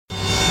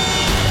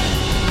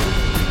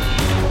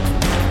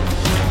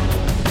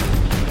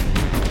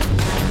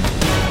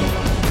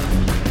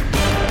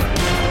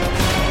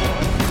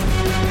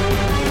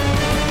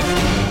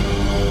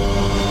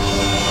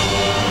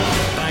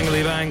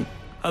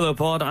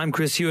pod. I'm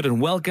Chris Hewitt, and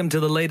welcome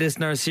to the latest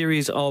in our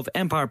series of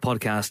Empire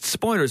podcast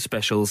spoiler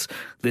specials.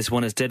 This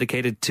one is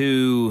dedicated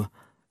to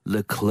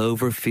the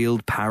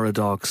Cloverfield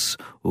Paradox.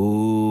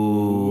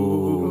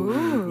 Ooh.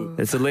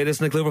 It's the latest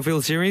in the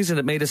Cloverfield series, and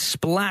it made a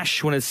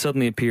splash when it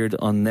suddenly appeared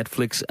on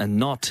Netflix and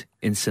not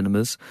in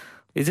cinemas.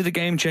 Is it a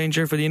game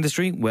changer for the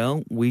industry?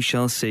 Well, we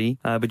shall see.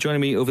 But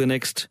joining me over the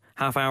next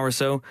half hour or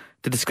so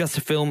to discuss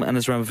the film and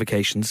its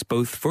ramifications,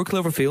 both for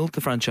Cloverfield, the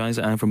franchise,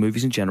 and for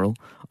movies in general,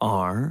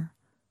 are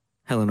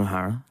Helen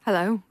O'Hara.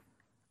 Hello.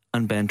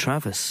 And Ben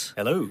Travis.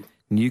 Hello.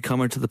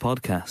 Newcomer to the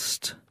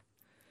podcast.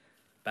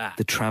 Back.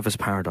 The Travis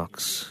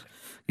Paradox.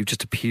 You've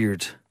just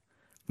appeared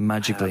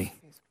magically.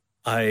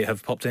 I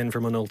have popped in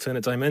from an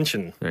alternate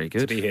dimension. Very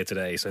good. To be here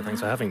today, so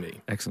thanks for having me.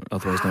 Excellent.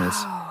 Otherwise known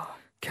as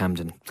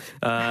Camden.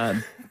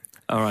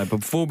 All right, but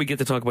before we get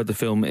to talk about the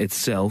film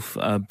itself,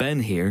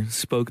 Ben here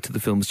spoke to the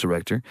film's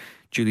director,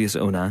 Julius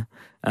Onah,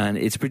 and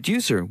its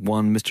producer,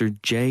 one Mr.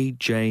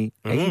 J.J.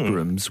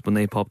 Abrams, when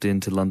they popped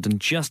into London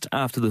just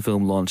after the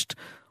film launched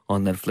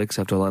on Netflix,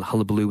 after all that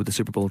hullabaloo with the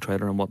Super Bowl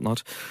trailer and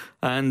whatnot.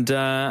 And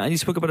he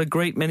spoke about a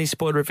great many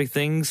spoilerific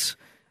things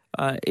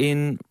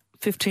in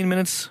 15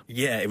 minutes.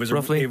 Yeah, it was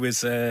roughly. It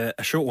was a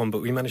short one,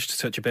 but we managed to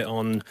touch a bit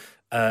on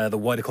the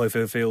wider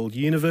Cloverfield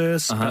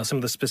universe, some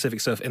of the specific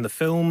stuff in the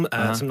film,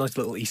 some nice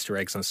little Easter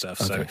eggs and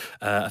stuff. Okay.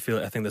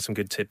 So I think there's some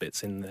good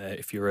tidbits in there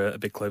if you're a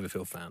big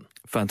Cloverfield fan.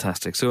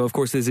 Fantastic. So, of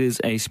course, this is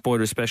a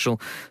spoiler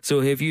special.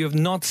 So if you have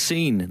not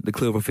seen the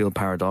Cloverfield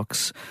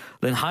Paradox,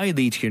 then hie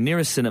thee to your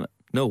nearest cinema.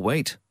 No,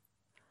 wait.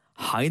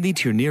 Hie thee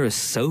to your nearest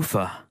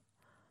sofa.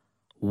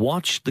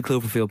 Watch the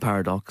Cloverfield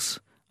Paradox,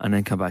 and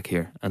then come back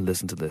here and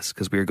listen to this,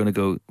 because we're going to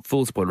go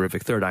full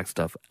spoilerific, third act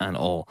stuff and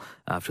all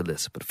after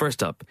this. But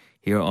first up,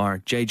 here are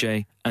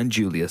JJ and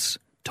Julius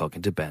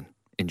talking to Ben.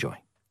 Enjoy.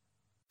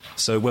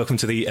 So welcome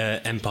to the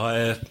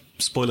Empire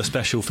spoiler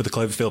special for the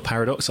Cloverfield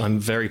Paradox. I'm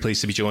very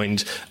pleased to be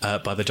joined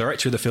by the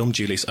director of the film,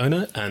 Julius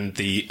Onah, and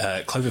the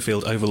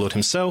Cloverfield overlord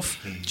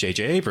himself,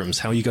 J.J. Abrams.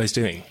 How are you guys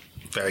doing?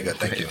 Very good,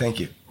 thank you. Thank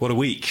you. What a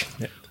week.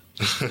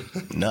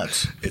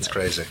 Nuts. It's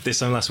crazy. This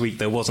time last week,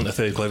 there wasn't a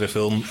third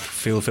Cloverfield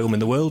film in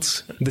the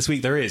world. This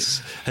week there is.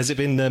 Has it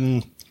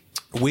been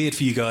weird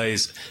for you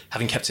guys,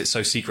 having kept it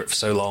so secret for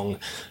so long,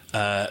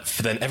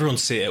 for then everyone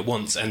to see it at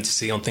once and to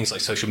see on things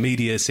like social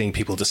media, seeing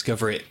people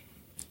discovering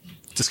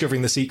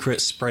the secret,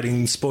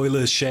 spreading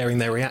spoilers, sharing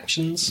their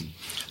reactions?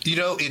 You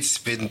know, it's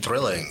been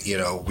thrilling. You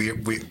know,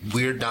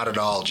 we're not at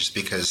all, just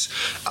because,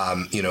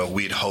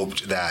 we'd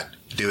hoped that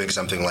doing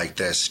something like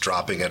this,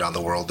 dropping it on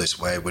the world this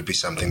way, would be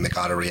something that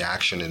got a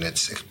reaction, and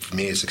for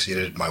me, it's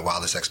exceeded my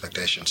wildest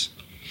expectations.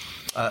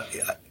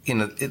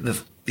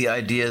 The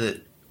idea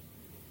that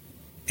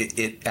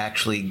it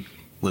actually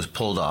was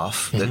pulled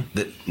off, that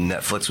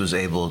Netflix was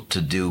able to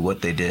do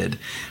what they did,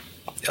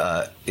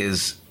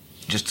 is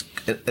just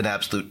an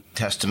absolute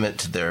testament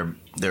to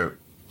their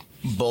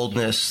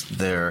boldness,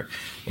 their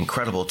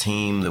incredible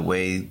team, the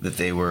way that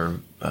they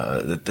were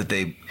that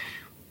they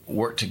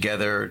worked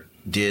together,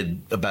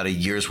 did about a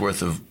year's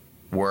worth of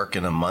work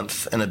in a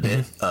month and a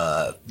bit.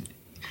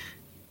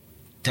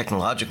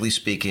 Technologically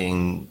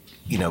speaking,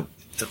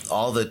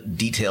 all the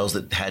details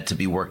that had to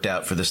be worked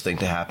out for this thing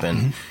to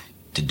happen,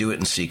 to do it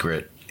in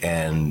secret,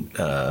 and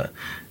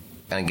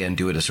again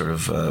do it as sort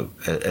of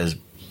as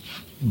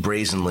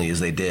brazenly as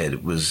they did,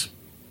 it was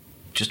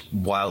just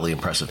wildly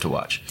impressive to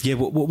watch. Yeah,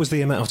 what was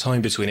the amount of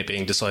time between it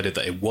being decided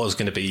that it was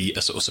going to be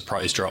a sort of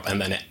surprise drop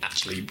and then it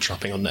actually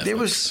dropping on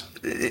Netflix?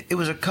 It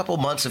was a couple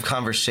months of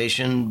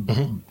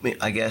conversation,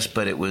 I guess,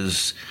 but it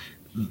was,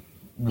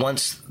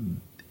 once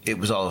it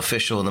was all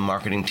official and the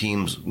marketing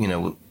teams,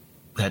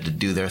 had to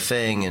do their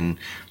thing and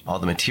all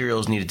the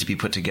materials needed to be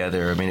put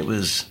together. I mean, it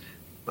was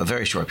a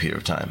very short period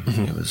of time.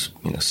 It was,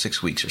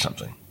 6 weeks or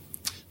something.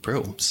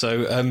 Brilliant.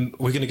 So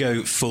we're going to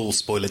go full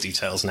spoiler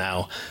details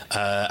now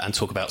and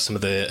talk about some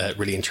of the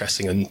really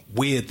interesting and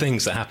weird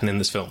things that happen in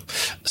this film.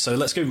 So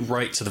let's go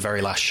right to the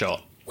very last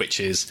shot, which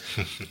is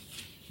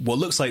what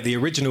looks like the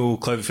original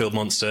Cloverfield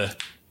monster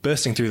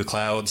bursting through the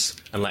clouds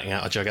and letting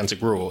out a gigantic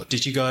roar.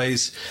 Did you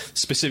guys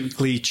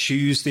specifically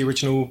choose the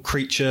original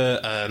creature?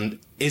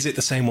 Is it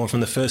the same one from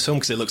the first film?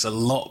 Because it looks a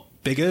lot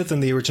bigger than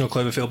the original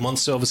Cloverfield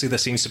monster. Obviously, there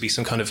seems to be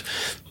some kind of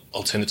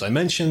alternate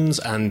dimensions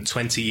and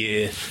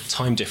 20-year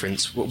time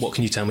difference. What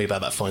can you tell me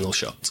about that final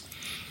shot?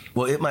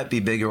 Well, it might be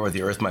bigger or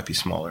the Earth might be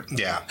smaller.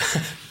 Yeah.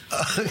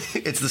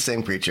 It's the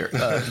same creature,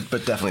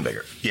 but definitely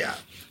bigger. Yeah.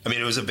 I mean,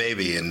 it was a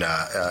baby in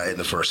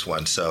the first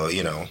one, so,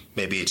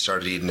 maybe it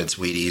started eating its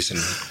Wheaties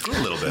and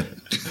a little bit.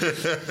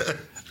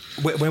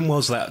 When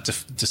was that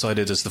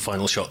decided as the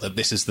final shot, that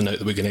this is the note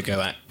that we're going to go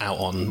out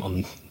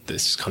on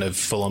this kind of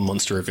full-on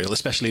monster reveal?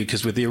 Especially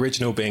because with the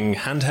original being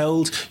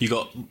handheld, you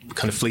got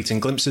kind of fleeting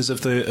glimpses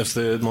of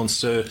the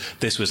monster.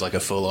 This was like a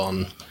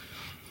full-on,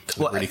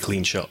 really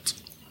clean shot.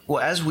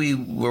 Well, as we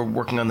were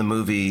working on the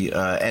movie,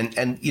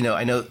 and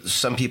I know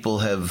some people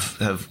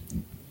have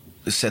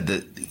said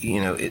that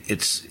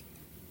it's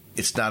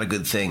it's not a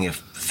good thing if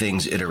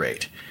things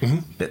iterate.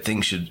 That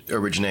things should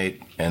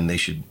originate, and they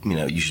should,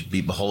 you should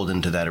be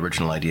beholden to that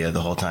original idea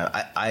the whole time.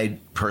 I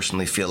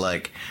personally feel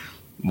like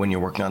when you're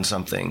working on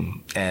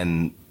something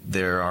and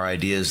there are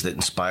ideas that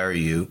inspire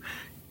you,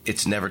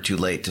 it's never too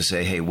late to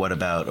say, hey, what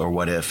about or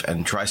what if,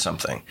 and try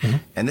something.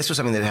 And this was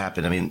something that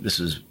happened. I mean, this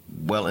was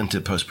well into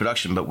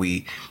post-production, but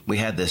we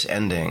had this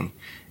ending,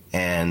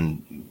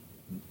 and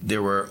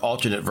there were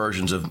alternate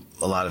versions of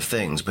a lot of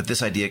things. But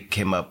this idea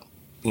came up,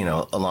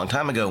 a long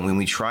time ago. When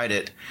we tried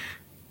it,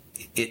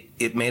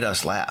 it made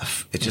us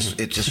laugh. It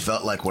just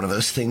felt like one of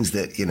those things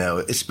that,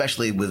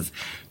 especially with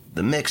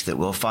the mix that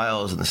Will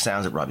Files and the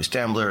sounds that Robbie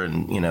Stambler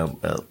and,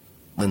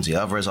 Lindsay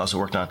Alvarez also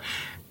worked on.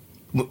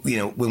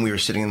 When we were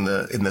sitting in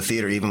the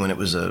theater, even when it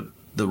was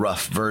the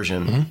rough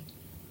version,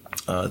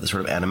 the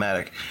sort of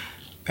animatic,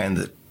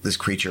 and this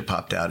creature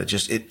popped out,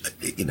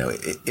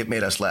 it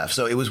made us laugh.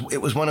 So it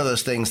was one of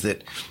those things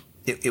that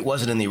it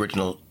wasn't in the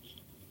original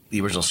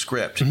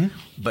script,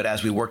 but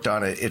as we worked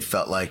on it, it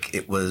felt like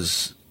it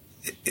was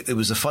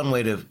a fun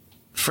way to,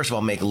 first of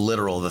all, make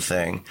literal the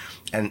thing,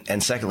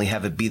 and secondly,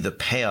 have it be the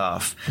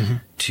payoff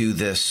to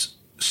this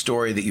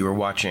story that you were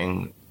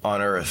watching on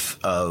Earth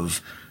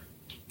of,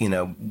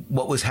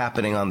 what was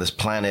happening on this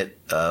planet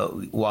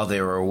while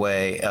they were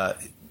away,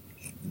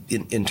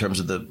 in terms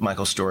of the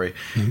Michael story,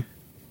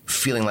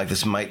 feeling like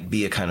this might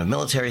be a kind of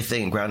military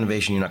thing, ground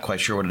invasion, you're not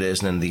quite sure what it is,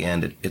 and then in the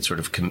end, it's sort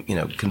of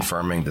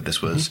confirming that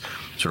this was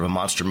sort of a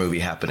monster movie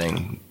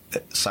happening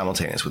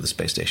simultaneous with the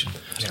space station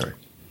story.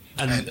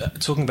 And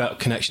talking about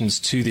connections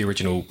to the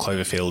original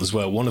Cloverfield as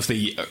well, one of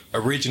the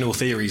original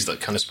theories that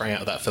kind of sprang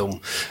out of that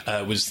film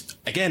was,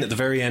 again, at the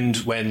very end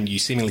when you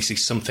seemingly see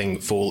something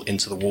fall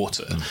into the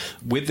water.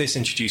 With this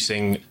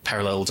introducing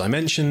parallel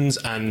dimensions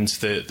and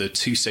the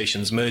two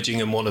stations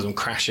merging and one of them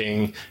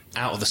crashing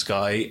out of the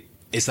sky,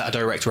 is that a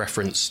direct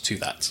reference to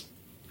that?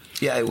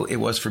 Yeah, it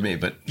was for me,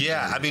 but...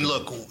 Yeah, I mean,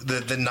 look,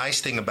 the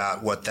nice thing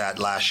about what that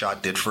last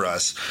shot did for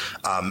us,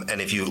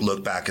 and if you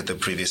look back at the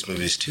previous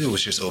movies too,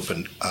 was just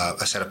open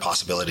a set of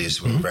possibilities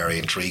that were very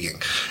intriguing.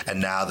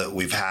 And now that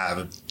we've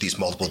had these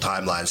multiple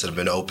timelines that have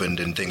been opened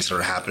and things that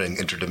are happening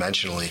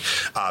interdimensionally,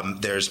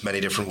 there's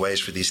many different ways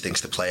for these things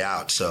to play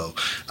out. So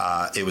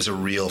it was a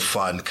real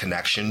fun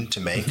connection to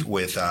make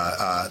with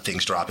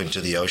things dropping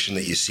to the ocean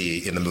that you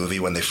see in the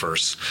movie when they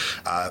first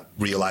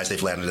realize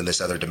they've landed in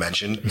this other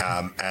dimension.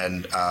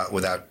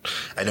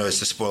 I know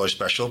it's a spoiler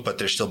special, but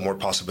there's still more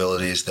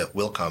possibilities that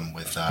will come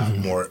with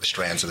more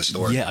strands of the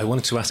story. Yeah, I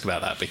wanted to ask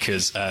about that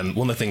because one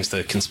of the things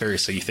the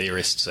conspiracy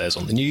theorist says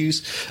on the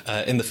news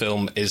in the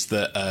film is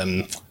that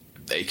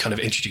they kind of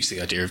introduce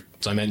the idea of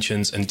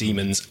dimensions and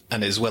demons,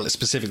 and as well it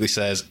specifically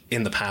says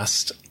in the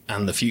past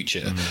and the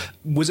future.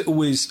 Was it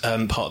always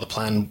part of the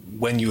plan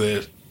when you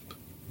were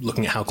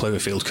looking at how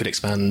Cloverfield could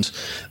expand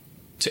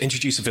to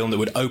introduce a film that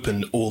would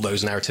open all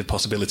those narrative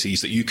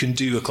possibilities, that you can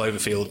do a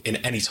Cloverfield in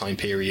any time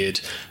period,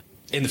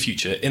 in the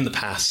future, in the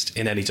past,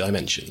 in any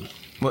dimension?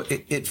 Well,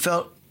 it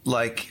felt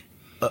like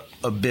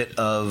a bit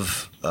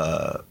of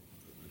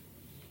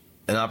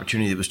an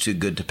opportunity that was too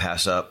good to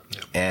pass up,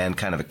 and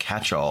kind of a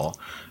catch-all.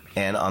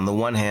 And on the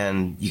one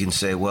hand, you can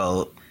say,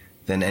 well,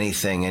 then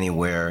anything,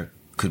 anywhere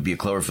could be a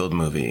Cloverfield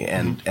movie.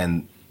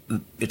 And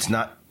it's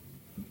not...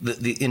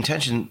 The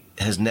intention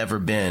has never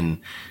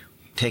been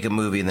take a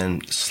movie and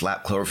then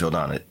slap Cloverfield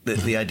on it.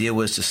 The idea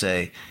was to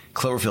say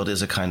Cloverfield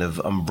is a kind of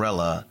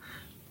umbrella,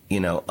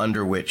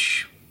 under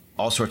which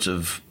all sorts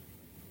of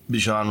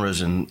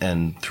genres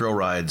and thrill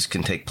rides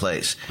can take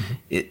place.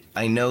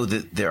 I know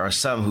that there are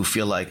some who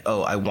feel like,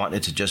 oh, I want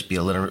it to just be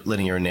a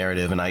linear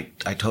narrative, and I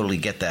totally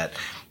get that.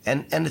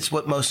 And it's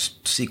what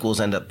most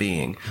sequels end up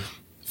being.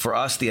 For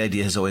us, the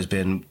idea has always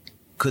been,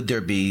 could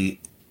there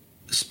be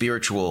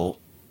spiritual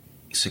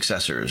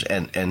successors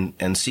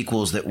and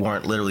sequels that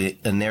weren't literally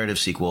a narrative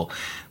sequel,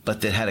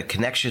 but that had a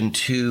connection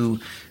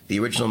to the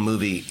original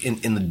movie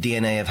in the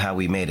DNA of how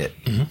we made it.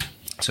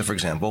 So, for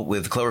example,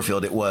 with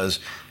Cloverfield, it was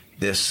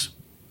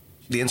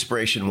the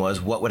inspiration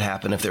was what would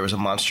happen if there was a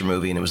monster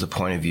movie and it was the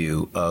point of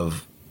view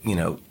of,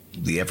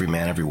 the every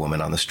man, every woman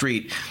on the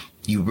street.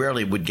 You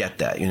rarely would get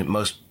that.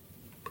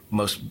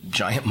 Most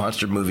giant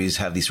monster movies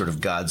have these sort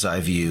of God's eye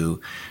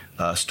view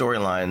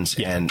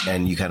storylines,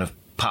 and you kind of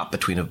pop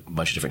between a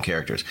bunch of different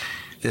characters.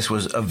 This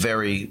was a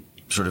very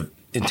sort of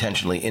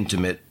intentionally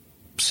intimate,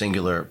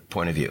 singular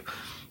point of view.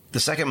 The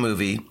second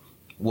movie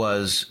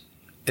was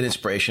an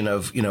inspiration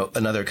of,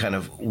 another kind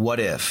of what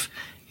if,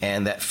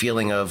 and that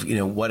feeling of,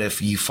 what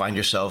if you find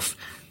yourself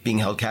being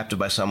held captive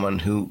by someone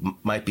who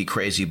might be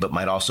crazy but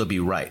might also be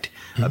right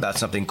about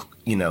something,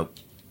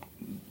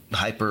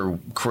 hyper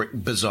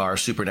bizarre,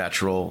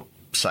 supernatural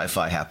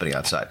sci-fi happening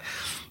outside.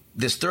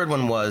 This third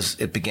one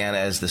it began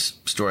as this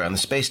story on the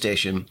space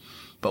station,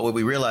 but what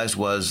we realized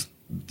was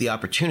the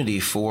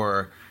opportunity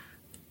for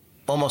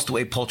almost the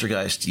way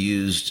Poltergeist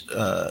used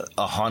a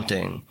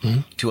haunting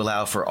to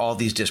allow for all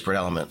these disparate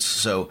elements.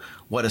 So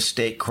what a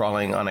stake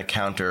crawling on a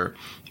counter,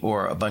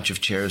 or a bunch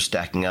of chairs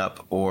stacking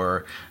up,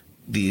 or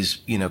these,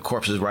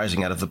 corpses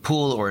rising out of the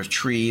pool, or a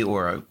tree,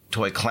 or a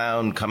toy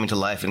clown coming to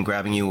life and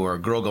grabbing you, or a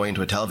girl going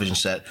into a television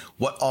set,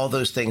 what all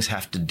those things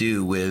have to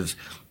do with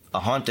a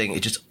haunting,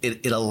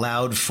 it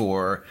allowed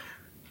for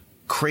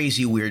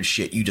crazy, weird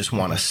shit you just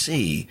want to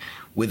see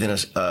within a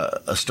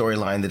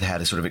storyline that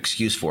had a sort of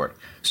excuse for it.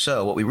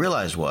 So what we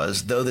realized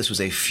was, though this was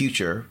a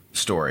future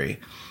story,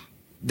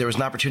 there was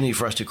an opportunity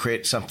for us to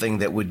create something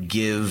that would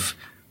give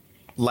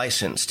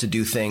license to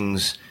do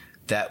things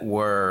that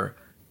were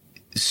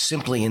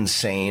simply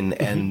insane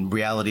and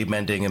reality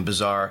bending and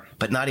bizarre,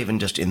 but not even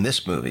just in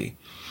this movie,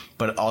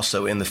 but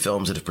also in the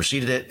films that have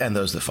preceded it and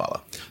those that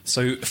follow.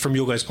 So from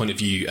your guys' point of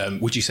view,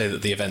 would you say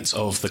that the events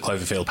of the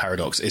Cloverfield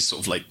Paradox is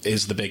sort of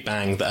is the Big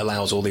Bang that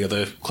allows all the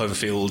other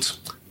Cloverfield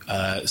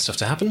stuff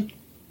to happen?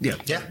 Yeah,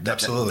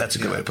 absolutely. That's a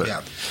good way to put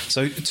it.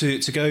 So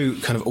to go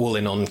kind of all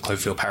in on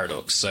Cloverfield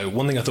Paradox, so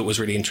one thing I thought was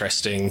really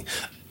interesting,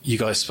 you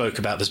guys spoke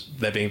about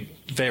there being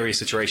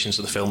various iterations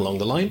of the film along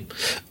the line.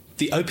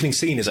 The opening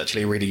scene is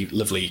actually a really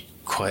lovely,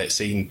 quiet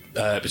scene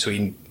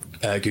between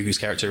Gugu's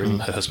character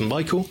and her husband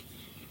Michael.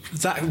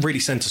 That really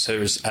centers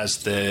her as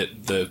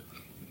the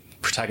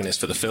protagonist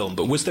for the film.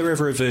 But was there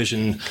ever a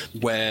version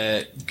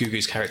where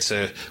Gugu's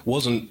character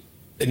wasn't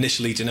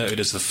initially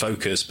denoted as the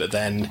focus, but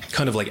then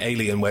kind of like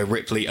Alien, where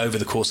Ripley over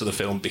the course of the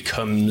film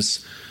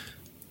becomes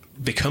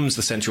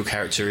the central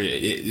character?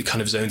 It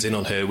kind of zones in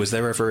on her. Was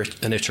there ever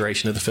an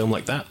iteration of the film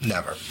like that?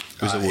 Never.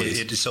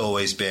 It's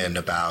always been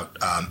about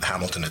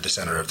Hamilton at the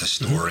center of the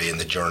story and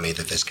the journey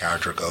that this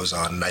character goes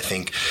on. And I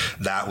think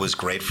that was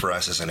great for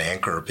us as an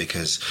anchor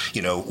because,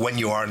 when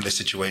you are in this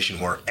situation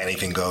where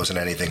anything goes and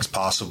anything's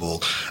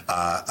possible,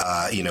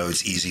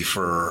 it's easy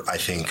for, I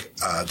think,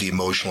 the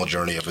emotional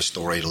journey of a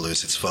story to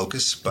lose its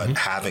focus. But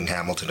having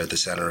Hamilton at the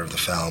center of the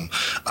film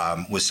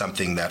was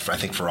something that, I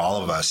think, for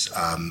all of us,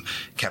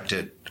 kept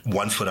it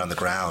one foot on the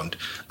ground.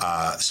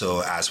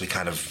 So as we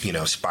kind of,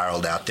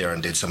 spiraled out there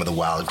and did some of the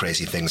wild,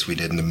 crazy things we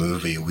did in the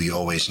movie, we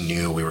always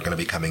knew we were going to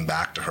be coming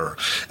back to her.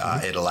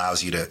 It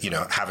allows you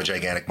to, have a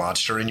gigantic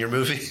monster in your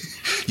movie,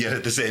 yet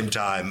at the same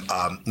time,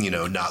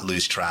 not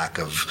lose track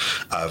of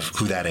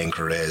who that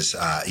anchor is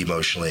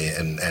emotionally.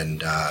 And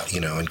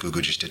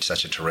Gugu just did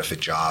such a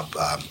terrific job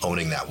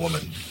owning that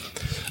woman.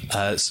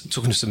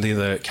 Talking to some of the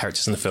other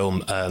characters in the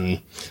film,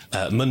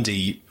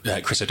 Mundy,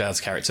 Chris O'Dowd's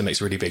character, makes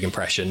a really big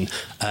impression.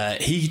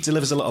 He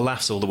delivers a lot of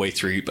laughs all the way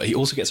through, but he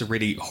also gets a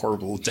really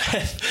horrible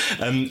death.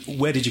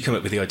 Where did you come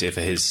up with the idea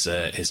for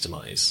his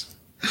demise?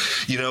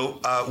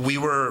 We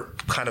were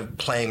kind of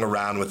playing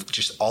around with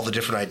just all the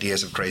different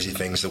ideas of crazy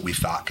things that we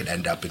thought could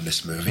end up in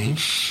this movie.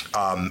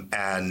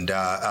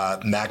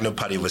 Magno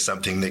putty was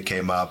something that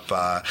came up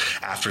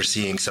after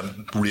seeing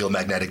some real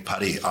magnetic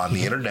putty on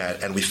the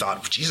internet. And we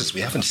thought, Jesus, we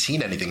haven't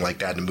seen anything like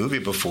that in a movie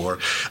before.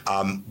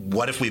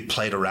 What if we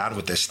played around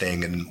with this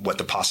thing and what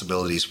the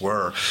possibilities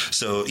were?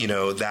 So,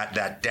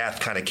 that death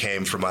kind of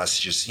came from us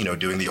just,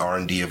 doing the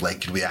R&D of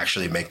could we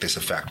actually make this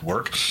effect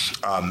work?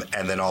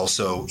 And then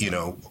also,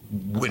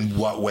 in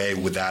what way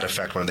would that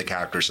affect one of the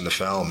characters in the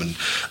film? And,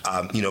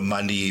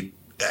 Mundy,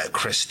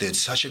 Chris did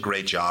such a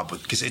great job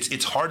because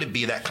it's hard to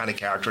be that kind of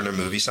character in a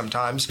movie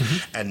sometimes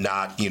and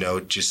not,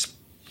 just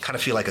kind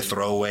of feel like a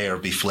throwaway or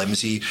be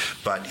flimsy,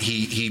 but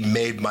he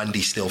made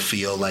Mundy still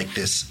feel like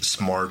this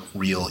smart,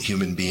 real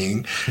human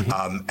being.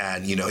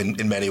 And,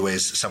 in many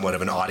ways, somewhat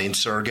of an audience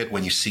surrogate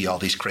when you see all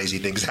these crazy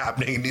things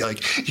happening,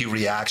 he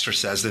reacts or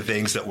says the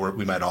things that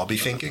we might all be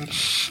thinking.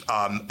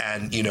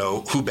 And,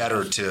 who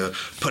better to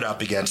put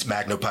up against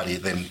Magno Putty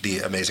than the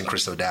amazing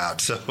Chris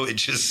O'Dowd? So it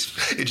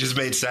just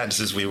made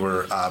sense as we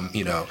were,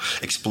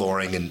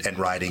 exploring and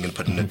writing and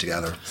putting it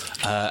together.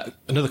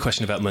 Another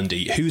question about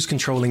Mundy. Who's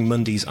controlling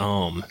Mundy's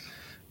arm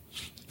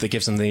that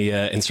gives him the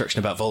instruction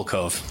about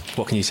Volkov?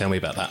 What can you tell me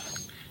about that?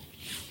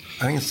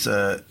 I think it's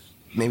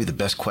maybe the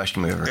best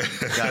question we've ever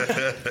got.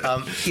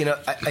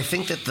 I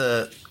think that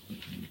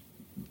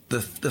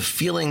the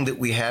feeling that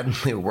we had when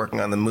we were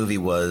working on the movie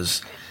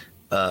was,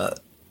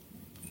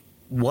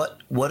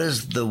 what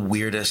is the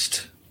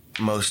weirdest,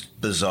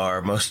 most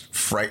bizarre, most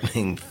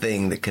frightening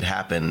thing that could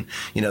happen?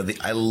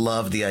 I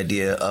love the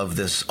idea of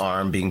this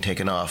arm being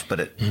taken off,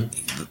 but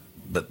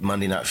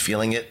Mundy not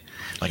feeling it.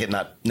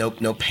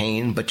 No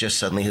pain, but just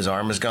suddenly his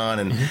arm is gone,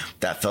 and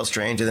that felt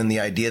strange. And then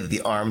the idea that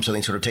the arm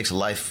suddenly sort of takes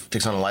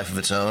on a life of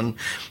its own,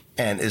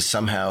 and is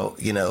somehow,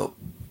 in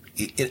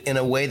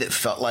a way that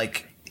felt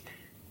like,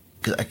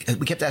 because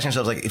we kept asking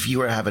ourselves, if you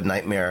were to have a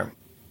nightmare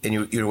and you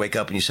would wake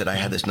up and you said, I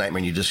had this nightmare,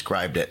 and you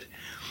described it,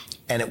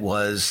 and it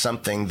was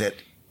something that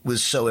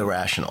was so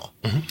irrational,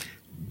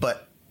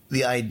 but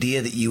the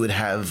idea that you would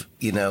have,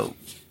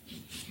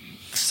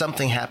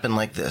 something happen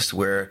like this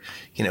where,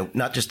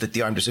 not just that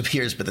the arm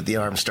disappears, but that the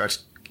arm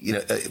starts,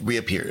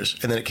 reappears,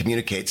 and then it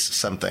communicates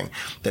something.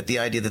 That the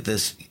idea that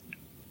this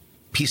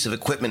piece of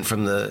equipment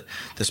from the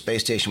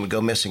space station would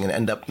go missing and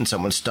end up in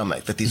someone's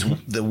stomach, that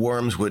the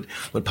worms would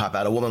pop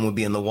out, a woman would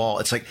be in the wall.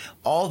 It's like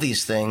all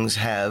these things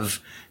have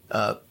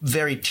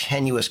very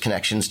tenuous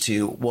connections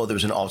to, well, there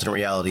was an alternate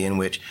reality in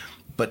which,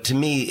 but to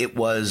me it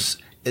was,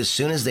 as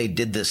soon as they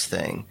did this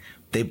thing,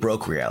 they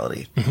broke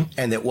reality,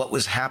 and that what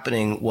was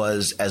happening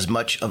was as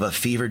much of a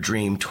fever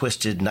dream,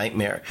 twisted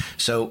nightmare.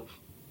 So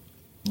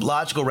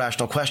logical,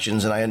 rational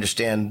questions, and I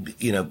understand,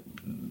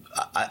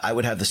 I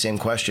would have the same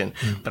question,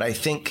 but I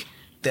think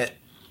that,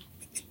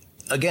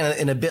 again,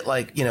 in a bit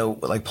like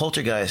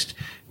Poltergeist,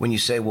 when you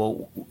say,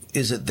 well,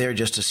 is it there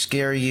just to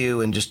scare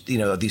you and just,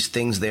 these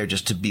things there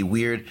just to be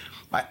weird?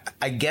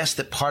 I guess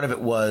that part of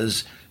it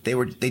was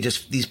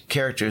these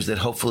characters that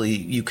hopefully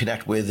you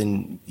connect with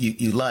and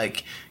you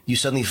like, you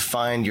suddenly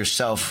find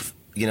yourself,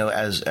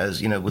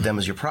 as with them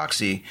as your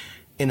proxy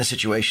in a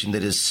situation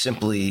that is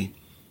simply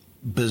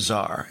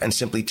bizarre and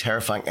simply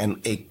terrifying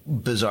and a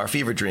bizarre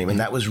fever dream. And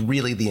that was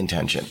really the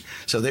intention.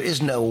 So there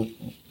is no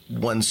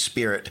one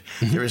spirit.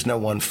 There is no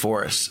one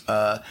force.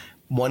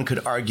 One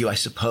could argue, I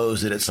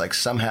suppose, that it's like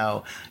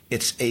somehow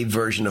it's a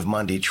version of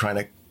Mundy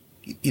trying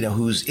to,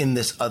 who's in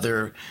this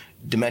other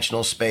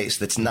dimensional space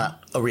that's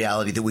not a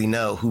reality that we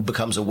know, who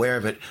becomes aware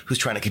of it, who's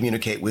trying to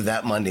communicate with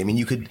that Mundy. I mean,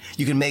 you could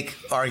make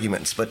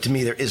arguments, but to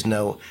me, there is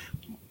no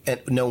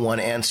one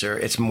answer.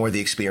 It's more the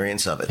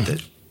experience of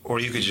it. Or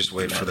you could just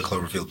wait for the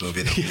Cloverfield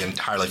movie that would be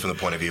entirely from the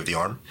point of view of the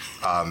arm.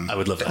 I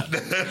would love that.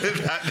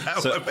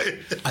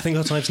 I think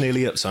our time's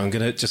nearly up, so I'm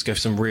going to just go for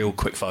some real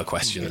quick-fire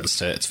questions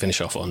to finish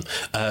off on.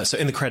 So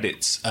in the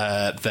credits,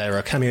 there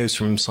are cameos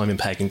from Simon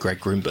Pegg and Greg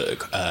Grunberg,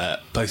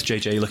 both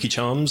JJ Lucky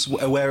Charms.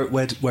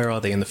 Where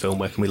are they in the film?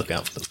 Where can we look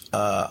out for them?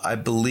 I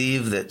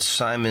believe that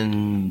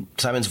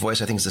Simon's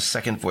voice, I think, is the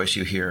second voice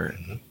you hear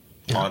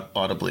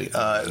audibly.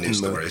 News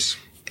stories.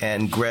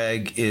 And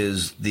Greg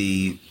is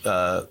the...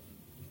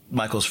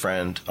 Michael's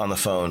friend on the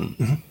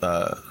phone,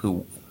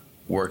 who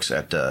works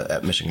at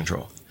Mission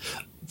Control.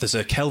 There's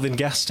a Kelvin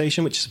gas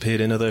station, which has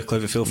appeared in other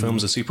Cloverfield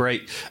films, a Super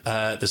 8.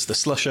 There's the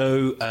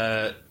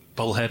Slusho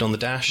bobblehead on the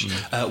dash.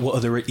 What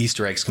other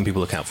Easter eggs can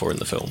people look out for in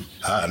the film?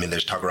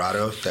 There's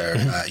Tagarado.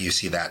 There, you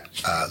see that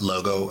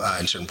logo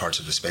in certain parts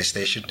of the space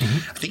station. I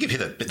think you've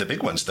hit the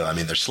big ones, though. I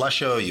mean, there's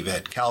Slusho. You've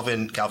had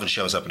Calvin. Calvin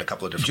shows up in a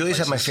couple of different Julius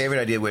places. had my favorite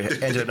idea, which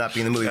ended up not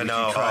being the movie.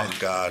 Oh,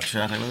 God.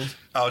 Should I talk about this?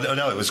 Oh,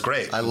 no, it was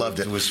great. I loved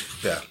it. It was,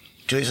 yeah.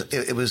 Julius,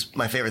 it was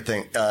my favorite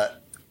thing.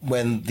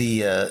 When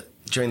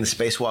during the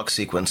spacewalk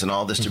sequence and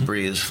all this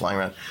debris is flying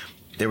around,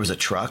 there was a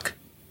truck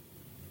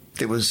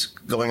that was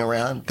going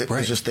around that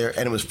was just there,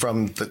 and it was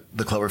from the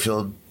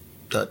Cloverfield,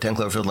 10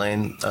 Cloverfield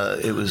Lane.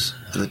 It was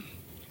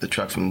the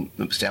truck from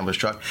Stambler's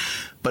truck.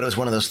 But it was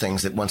one of those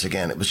things that, once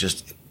again, it was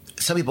just...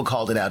 Some people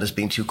called it out as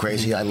being too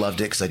crazy. I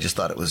loved it because I just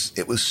thought it was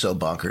so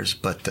bonkers.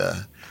 But...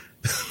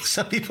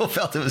 some people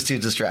felt it was too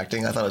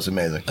distracting. I thought it was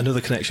amazing.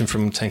 Another connection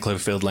from 10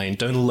 Cloverfield Lane.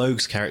 Donal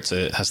Logue's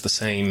character has the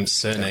same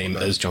surname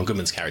as John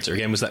Goodman's character.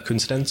 Again, was that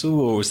coincidental,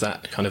 or was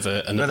that kind of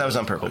No, that was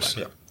on purpose.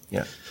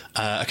 Yeah.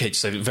 Okay,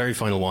 so very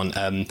final one.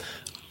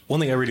 One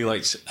thing I really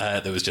liked,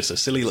 that was just a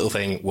silly little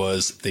thing,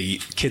 was the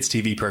kids'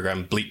 TV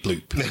program Bleep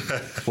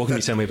Bloop. What can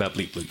you tell me about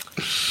Bleep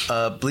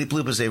Bloop? Bleep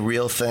Bloop is a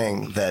real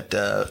thing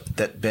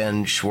that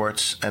Ben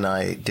Schwartz and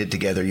I did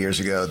together years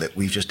ago that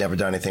we've just never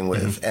done anything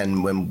with.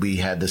 And when we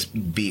had this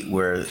beat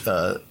where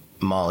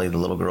Molly, the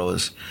little girl,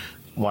 was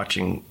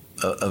watching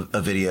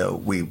a video,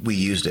 we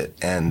used it.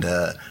 And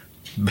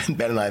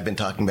Ben and I have been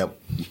talking about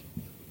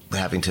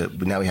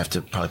now we have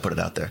to probably put it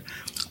out there.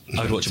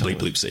 I would watch a Bleep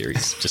Bloop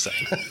series, just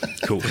saying.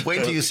 Cool.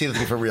 Wait till you see the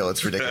thing for real.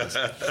 It's ridiculous.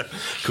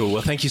 Cool.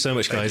 Well, thank you so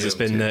much, guys. It's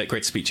been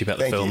great to speak to you about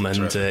the film.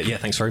 And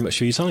thanks very much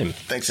for your time.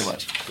 Thanks so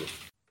much. Cool.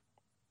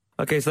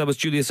 Okay, so that was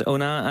Julius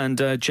Onah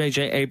and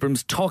J.J.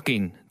 Abrams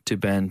talking to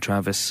Ben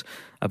Travis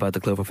about the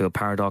Cloverfield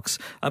Paradox.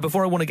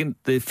 Before I want to get into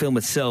the film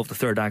itself, the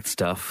third act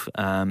stuff,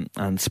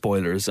 and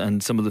spoilers,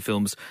 and some of the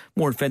film's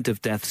more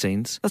inventive death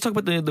scenes, let's talk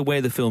about the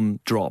way the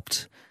film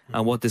dropped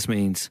and what this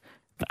means.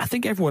 I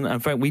think everyone, in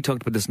fact, we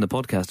talked about this in the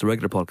podcast, the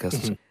regular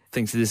podcast,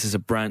 thinks that this is a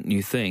brand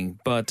new thing.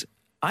 But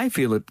I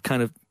feel it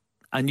kind of,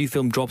 a new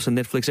film drops on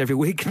Netflix every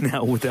week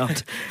now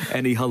without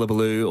any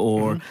hullabaloo.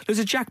 Or there's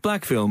a Jack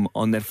Black film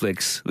on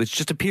Netflix which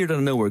just appeared out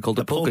of nowhere called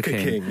The Polka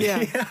King.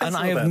 Yeah. And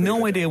I have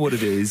no idea what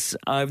it is.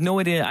 I have no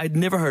idea. I'd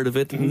never heard of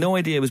it. No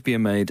idea it was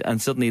being made. And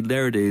suddenly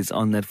there it is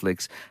on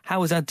Netflix.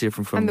 How is that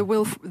different from... And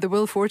the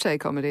Will Forte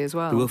comedy as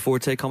well. The Will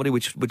Forte comedy,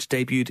 which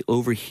debuted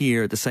over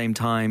here at the same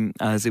time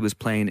as it was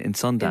playing in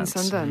Sundance.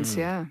 In Sundance,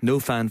 yeah.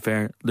 No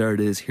fanfare. There it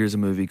is. Here's a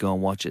movie. Go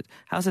and watch it.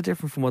 How's it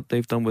different from what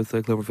they've done with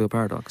Cloverfield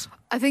Paradox?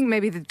 I think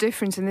maybe the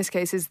difference in this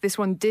case is this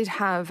one did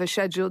have a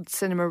scheduled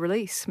cinema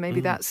release.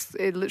 Maybe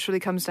it literally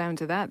comes down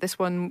to that. This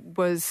one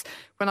was,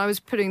 when I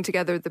was putting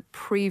together the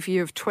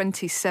preview of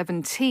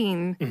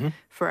 2017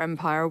 for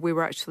Empire, we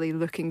were actually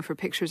looking for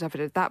pictures of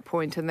it at that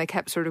point, and they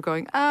kept sort of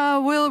going,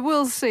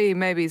 we'll see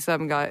maybe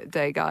some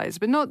day, guys,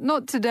 but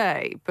not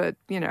today, but,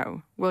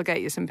 we'll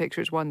get you some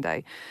pictures one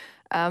day.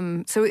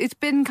 So it's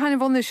been kind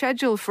of on the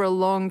schedule for a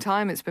long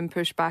time. It's been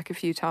pushed back a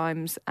few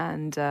times,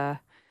 and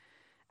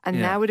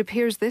now it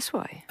appears this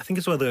way. I think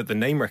as well the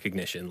name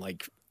recognition,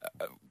 like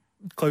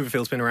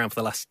Cloverfield's been around for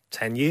the last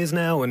 10 years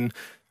now, and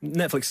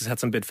Netflix has had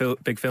some big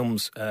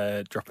films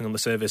dropping on the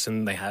service,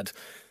 and they had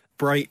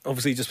Bright,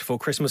 obviously, just before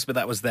Christmas, but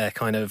that was their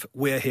kind of,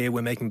 we're here,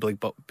 we're making big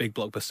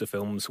blockbuster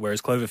films, whereas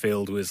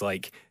Cloverfield was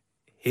like,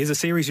 here's a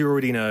series you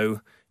already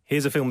know,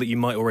 here's a film that you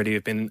might already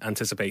have been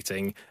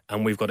anticipating,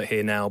 and we've got it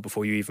here now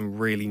before you even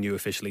really knew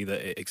officially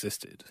that it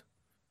existed.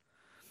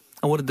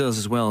 And what it does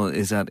as well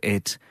is that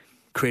it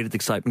created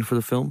excitement for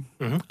the film.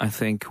 Mm-hmm. I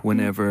think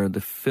whenever the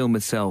film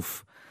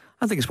itself,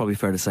 I think it's probably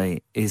fair to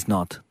say, is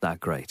not that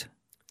great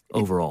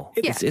overall.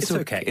 It's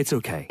okay. It's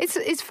okay.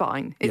 It's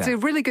fine. It's Yeah. a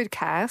really good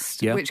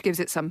cast, Yeah. which gives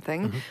it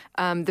something.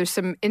 There's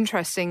some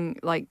interesting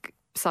like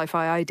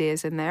sci-fi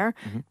ideas in there,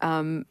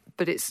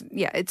 but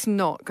it's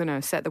not going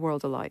to set the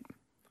world alight.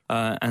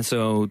 And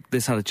so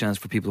this had a chance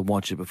for people to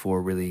watch it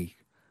before really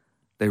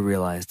they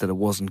realised that it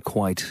wasn't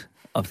quite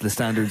up to the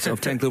standards of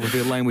 10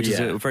 Cloverfield Lane, which is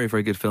a very,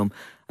 very good film.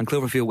 And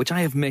Cloverfield, which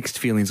I have mixed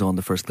feelings on,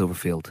 the first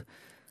Cloverfield.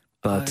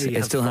 But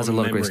it still has a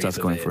lot of great stuff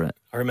going for it.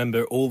 I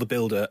remember all the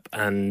build-up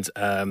and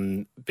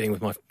being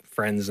with my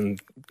friends and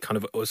kind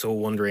of us all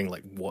wondering,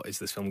 like, what is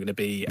this film going to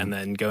be? And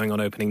then going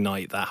on opening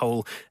night, that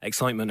whole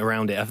excitement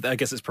around it. I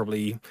guess it's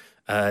probably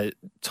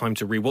time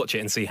to rewatch it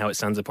and see how it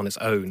stands up on its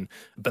own.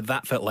 But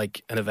that felt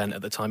like an event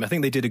at the time. I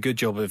think they did a good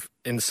job of,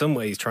 in some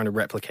ways, trying to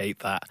replicate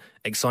that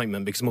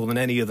excitement, because more than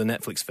any other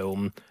Netflix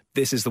film,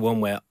 this is the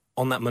one where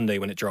on that Monday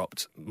when it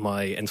dropped,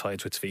 my entire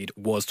Twitter feed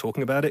was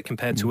talking about it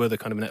compared to other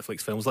kind of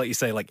Netflix films. Like you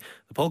say, like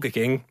The Polka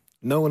King,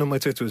 no one on my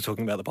Twitter was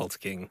talking about The Polka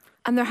King.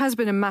 And there has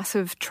been a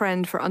massive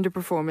trend for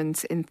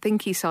underperformance in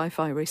thinky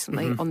sci-fi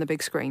recently on the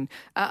big screen,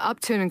 up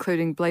to and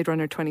including Blade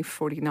Runner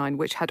 2049,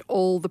 which had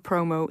all the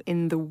promo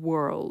in the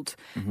world.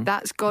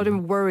 That's got to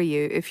worry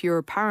you if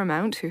you're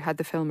Paramount, who had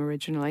the film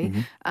originally,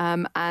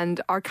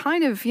 and are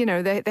kind of,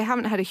 they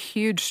haven't had a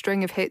huge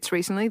string of hits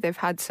recently. They've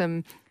had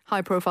some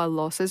high-profile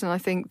losses, and I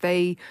think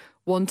they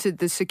wanted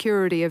the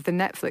security of the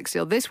Netflix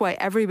deal. This way,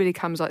 everybody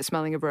comes out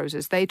smelling of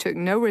roses. They took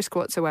no risk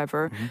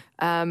whatsoever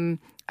and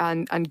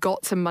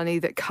got some money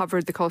that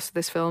covered the cost of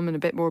this film and a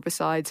bit more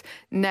besides.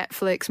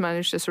 Netflix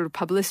managed a sort of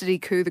publicity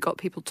coup that got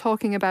people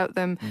talking about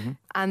them,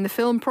 and the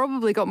film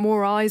probably got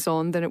more eyes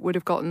on than it would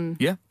have gotten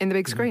in the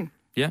big screen.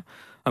 Yeah.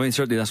 I mean,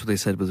 certainly that's what they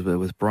said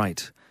with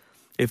Bright.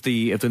 If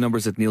the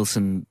numbers that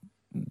Nielsen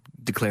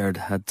declared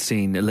had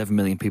seen 11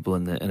 million people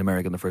in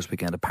America in the first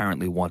weekend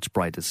apparently watched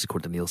Bright, this is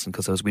according to Nielsen,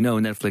 because as we know,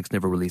 Netflix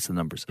never released the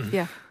numbers.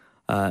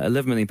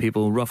 11 million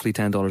people, roughly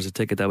 $10 a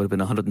ticket. That would have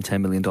been a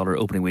 $110 million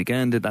opening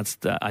weekend.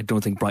 I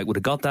don't think Bright would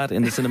have got that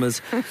in the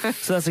cinemas.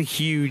 So that's a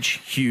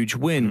huge, huge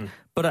win.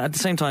 But at the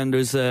same time,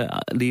 there's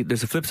a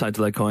flip side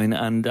to that coin,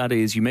 and that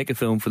is you make a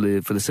film for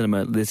the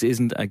cinema. This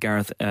isn't a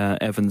Gareth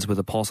Evans with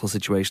Apostle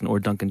situation or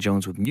Duncan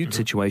Jones with Mute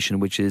situation,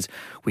 which is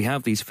we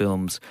have these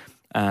films.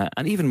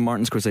 And even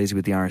Martin Scorsese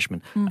with The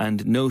Irishman.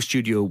 And no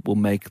studio will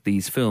make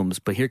these films.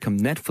 But here come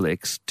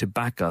Netflix to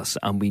back us,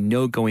 and we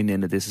know going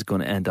in that this is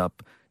going to end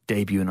up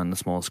debuting on the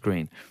small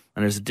screen.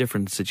 And there's a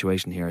different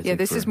situation here, I think.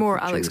 This is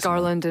more Alex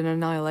Garland and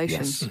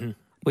Annihilation. Yes.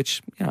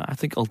 Which, I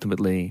think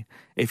ultimately,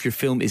 if your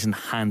film is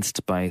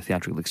enhanced by a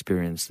theatrical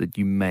experience, that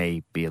you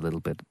may be a little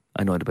bit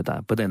annoyed about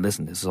that. But then,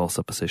 listen, this is all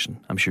supposition.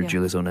 I'm sure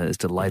Julius Onah is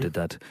delighted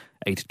that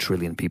 8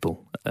 trillion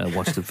people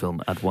watched the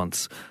film at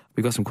once.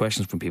 We've got some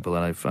questions from people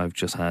that I've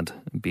just had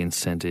being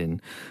sent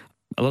in.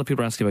 A lot of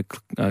people are asking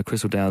about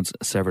Chris O'Dowd's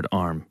severed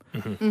arm.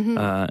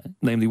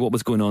 Namely, what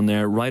was going on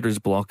there? Writer's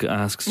Block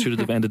asks, should it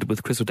have ended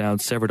with Chris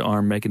O'Dowd's severed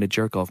arm making a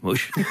jerk-off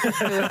motion?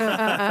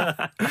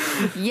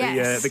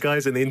 Yes. The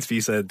guys in the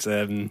interview said,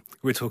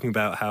 we're talking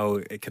about how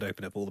it could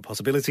open up all the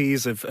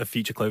possibilities of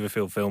future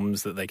Cloverfield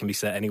films, that they can be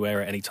set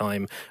anywhere at any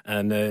time.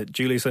 And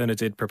Julius Onah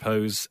did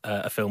propose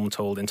a film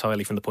told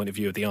entirely from the point of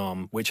view of the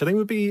arm, which I think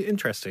would be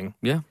interesting.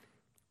 Yeah.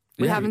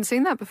 We haven't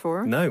seen that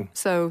before. No.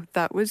 So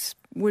that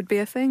would be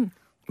a thing.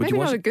 Maybe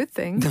not a good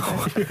thing. No.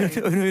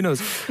 Who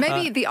knows?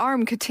 Maybe the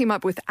arm could team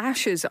up with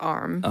Ash's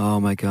arm. Oh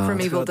my God. From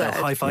Evil They'll Dead.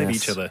 high-five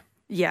Yes. each other.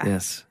 Yeah.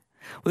 Yes.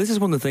 Well, this is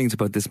one of the things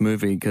about this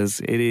movie,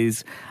 because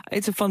it's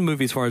a fun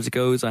movie as far as it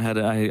goes.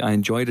 I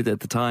enjoyed it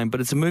at the time,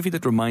 but it's a movie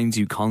that reminds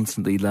you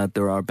constantly that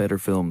there are better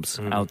films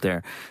out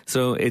there.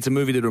 So it's a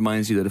movie that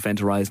reminds you that Event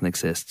Horizon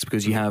exists,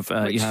 because you have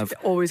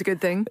Always a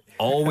good thing.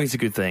 always a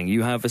good thing.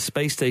 You have a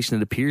space station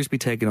that appears to be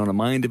taking on a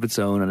mind of its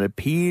own, and it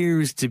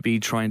appears to be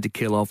trying to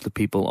kill off the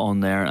people on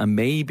there, and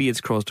maybe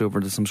it's crossed over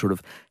into some sort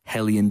of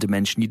Hellion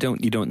dimension. You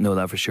don't know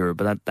that for sure,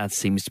 but that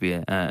seems to be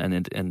an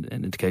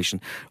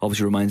indication.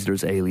 Obviously reminds you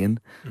there's Alien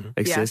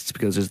exists,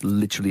 because there's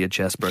literally a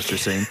chest burster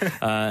scene.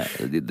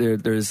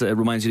 It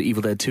reminds you that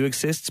Evil Dead 2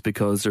 exists,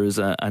 because there's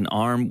an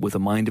arm with a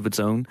mind of its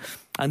own.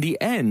 And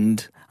the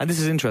end, and this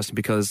is interesting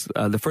because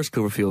the first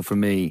Cloverfield for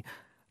me,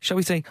 shall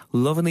we say,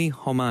 lovingly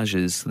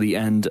homages the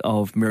end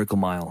of Miracle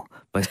Mile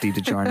by Steve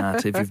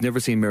DeJarnett. If you've never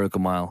seen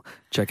Miracle Mile,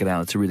 check it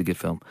out. It's a really good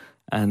film.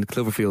 And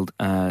Cloverfield,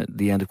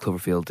 the end of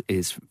Cloverfield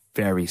is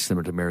very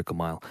similar to Miracle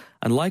Mile.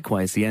 And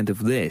likewise, the end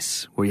of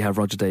this, where you have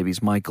Roger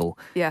Davies, Michael,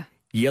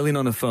 yelling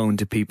on a phone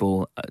to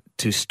people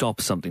to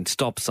stop something,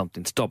 stop,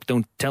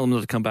 don't tell them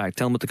not to come back,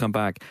 tell them not to come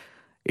back,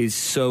 is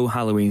so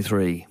Halloween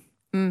 3.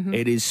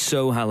 It is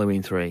so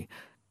Halloween 3.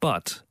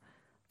 But,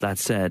 that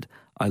said,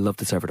 I love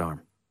the severed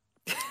arm.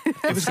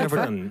 It was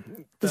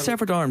fun. The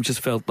severed arm just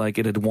felt like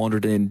it had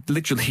wandered in,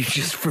 literally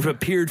just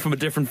appeared from a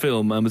different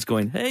film and was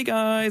going, "Hey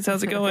guys,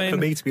 how's it going?" For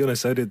me, to be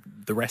honest, so did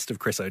the rest of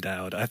Chris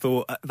O'Dowd. I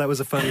thought that was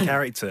a fun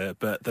character,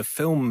 but the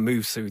film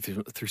moves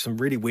through some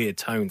really weird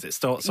tones. It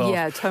starts off,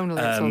 tonally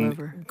it's all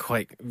over.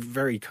 quite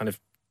very kind of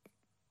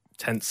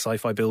tense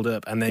sci-fi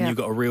build-up, and then you've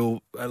got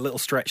a little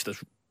stretch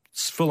that's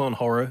full-on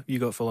horror. You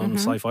got full-on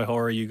sci-fi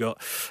horror. You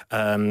got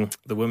the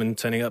woman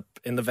turning up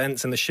in the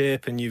vents in the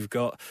ship, and you've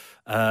got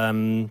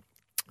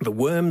the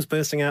worms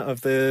bursting out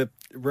of the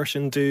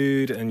Russian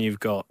dude, and you've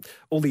got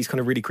all these kind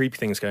of really creepy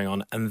things going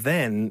on. And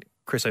then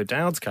Chris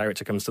O'Dowd's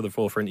character comes to the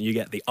forefront. You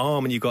get the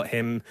arm, and you got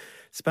him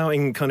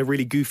spouting kind of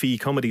really goofy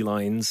comedy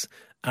lines.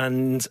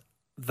 And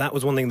that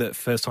was one thing that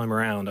first time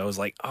around, I was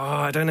like,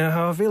 I don't know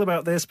how I feel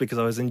about this, because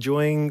I was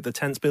enjoying the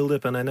tense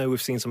build-up, and I know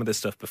we've seen some of this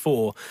stuff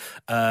before,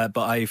 but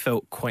I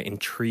felt quite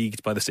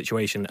intrigued by the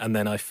situation, and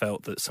then I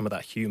felt that some of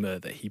that humour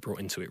that he brought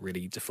into it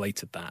really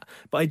deflated that.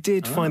 But I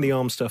did find the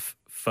arm stuff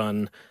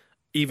fun,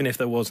 even if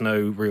there was no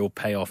real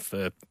payoff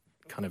for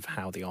kind of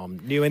how the arm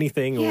knew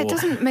anything. Yeah, it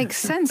doesn't make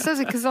sense, does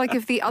it? Because like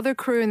if the other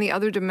crew in the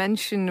other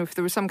dimension, if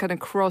there was some kind of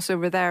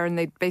crossover there and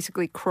they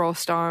basically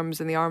crossed arms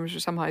and the arms were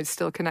somehow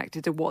still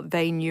connected to what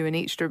they knew in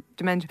each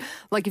dimension,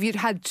 like if you'd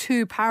had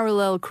two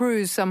parallel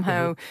crews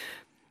somehow,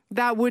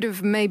 that would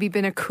have maybe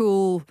been a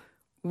cool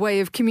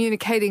way of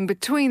communicating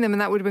between them,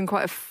 and that would have been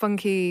quite a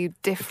funky,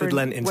 different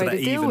way to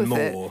deal with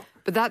it.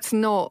 But that's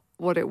not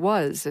what it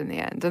was in the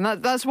end, and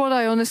that's what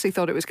I honestly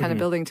thought it was kind of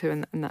building to.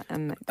 And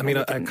I mean,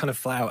 I kind of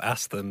flat out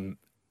asked them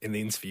in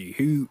the interview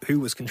who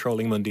was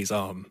controlling Mundy's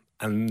arm,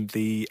 and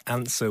the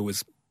answer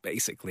was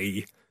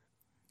basically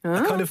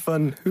a kind of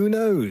fun. Who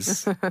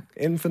knows?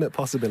 Infinite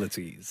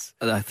possibilities.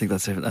 I think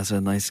that's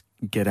a nice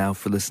get out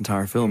for this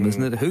entire film,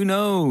 isn't it? Who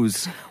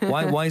knows?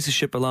 Why is the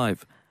ship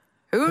alive?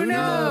 Who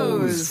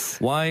knows?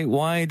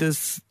 Why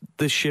does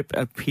the ship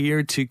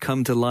appear to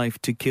come to life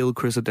to kill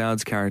Chris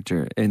O'Dowd's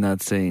character in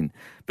that scene?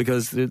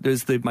 Because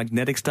there's the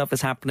magnetic stuff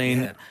is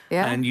happening,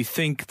 and you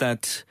think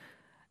that,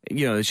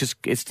 you know,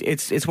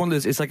 it's one of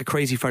those. It's like a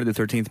crazy Friday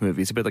the 13th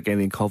movie. It's a bit like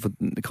Alien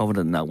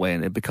Covenant in that way,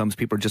 and it becomes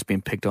people are just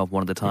being picked off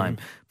one at a time,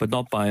 but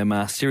not by a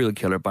mass serial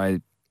killer.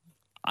 By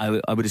I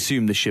would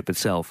assume the ship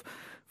itself.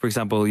 For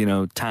example, you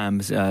know,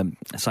 Tam's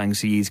Sang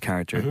Si-yi's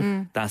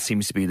character, that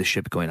seems to be the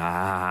ship going,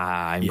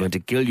 I'm going to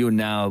kill you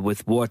now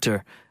with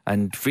water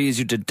and freeze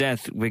you to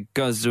death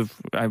because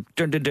I've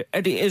turned into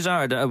Eddie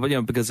Izzard,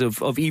 because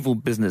of evil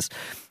business.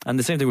 And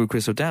the same thing with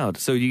Chris O'Dowd.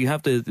 So you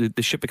have the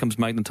ship becomes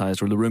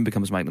magnetized, or the room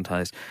becomes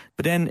magnetized,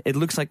 but then it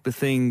looks like the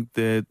thing,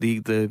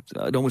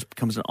 it almost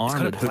becomes an arm. It's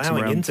kind of that hooks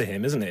plowing around into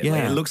him, isn't it? Yeah.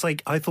 Like, it looks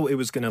like, I thought it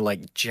was going to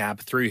like jab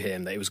through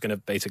him, that it was going to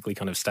basically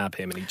kind of stab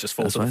him and he'd just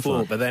fall to the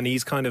floor. But then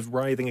he's kind of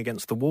writhing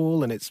against the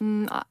wall, and it's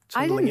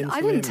I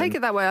didn't take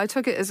it that way. I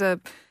took it as an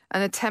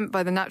attempt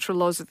by the natural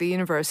laws of the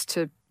universe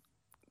to,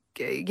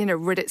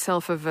 rid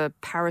itself of a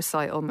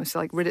parasite, almost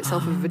like rid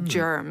itself of a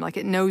germ. Like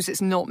it knows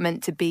it's not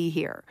meant to be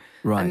here,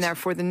 right. And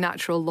therefore the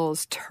natural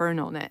laws turn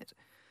on it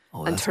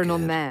and turn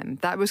on them.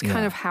 That was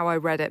kind of how I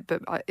read it,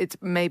 but it's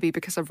maybe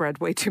because I've read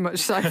way too much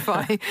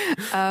sci-fi.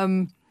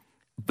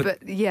 But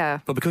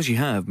because you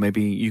have,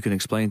 maybe you can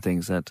explain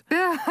things that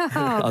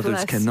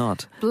others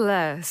cannot.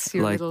 Bless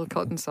your little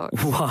cotton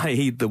socks.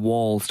 Why the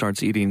wall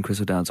starts eating Chris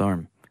O'Dowd's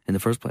arm in the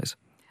first place?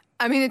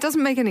 I mean, it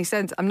doesn't make any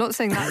sense. I'm not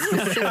saying that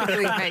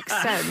specifically makes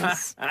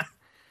sense.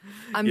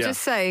 I'm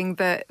just saying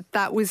that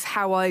was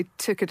how I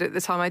took it at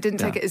the time. I didn't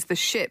take it as the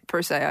ship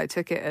per se. I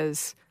took it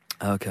as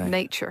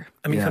nature.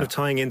 I mean, kind of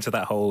tying into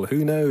that whole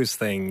who knows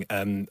thing,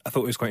 I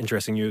thought it was quite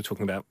interesting. You were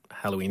talking about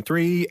Halloween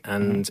 3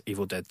 and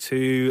Evil Dead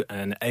 2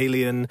 and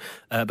Alien,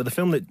 but the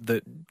film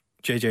that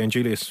JJ and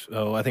Julius,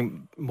 I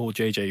think more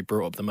JJ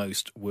brought up the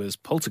most was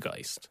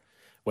Poltergeist,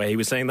 where he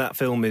was saying that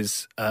film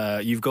is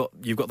you've got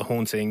the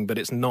haunting, but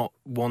it's not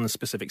one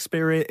specific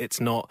spirit. It's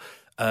not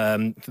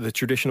the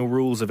traditional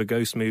rules of a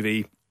ghost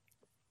movie,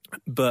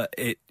 but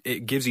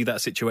it gives you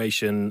that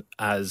situation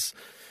as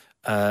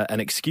an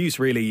excuse,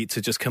 really,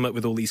 to just come up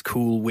with all these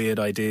cool, weird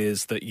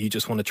ideas that you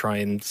just want to try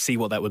and see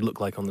what that would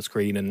look like on the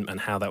screen and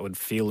how that would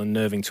feel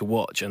unnerving to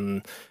watch.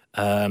 And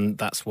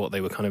that's what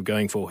they were kind of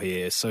going for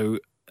here. So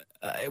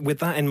with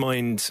that in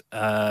mind,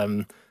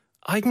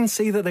 I can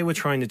see that they were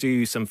trying to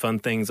do some fun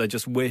things. I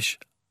just wish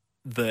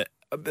that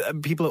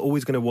people are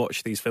always going to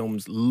watch these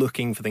films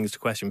looking for things to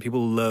question.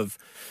 People love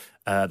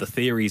the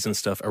theories and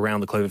stuff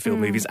around the Cloverfield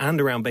movies and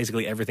around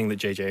basically everything that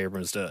J.J.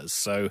 Abrams does.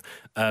 So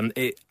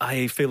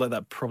I feel like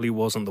that probably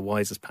wasn't the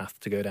wisest path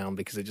to go down,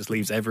 because it just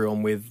leaves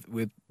everyone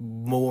with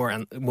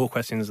more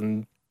questions.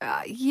 And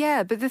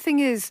but the thing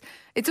is,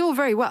 it's all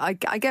very well. I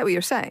get what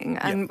you're saying,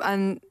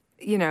 and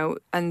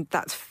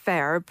that's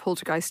fair.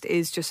 Poltergeist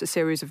is just a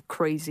series of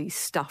crazy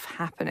stuff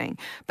happening.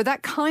 But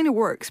that kind of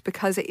works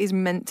because it is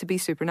meant to be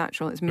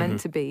supernatural. It's meant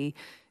to be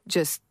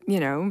just,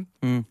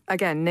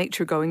 again,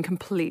 nature going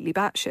completely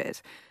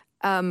batshit.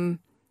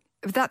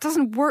 That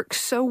doesn't work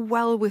so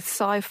well with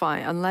sci-fi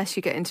unless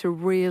you get into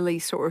really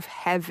sort of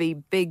heavy,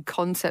 big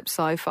concept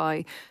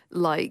sci-fi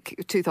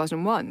like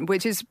 2001,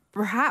 which is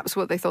perhaps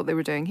what they thought they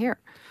were doing here.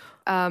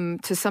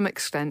 to some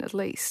extent at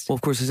least. Well,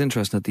 of course, it's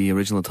interesting that the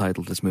original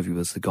title of this movie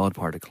was The God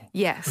Particle.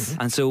 Yes.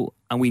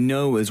 And we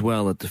know as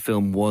well that the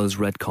film was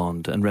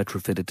retconned and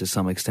retrofitted to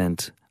some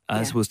extent,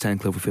 as was 10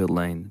 Cloverfield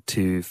Lane,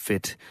 to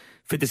fit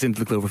this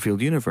into the Cloverfield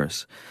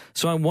universe.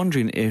 So I'm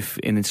wondering if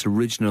in its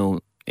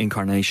original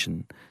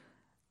incarnation,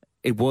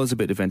 it was a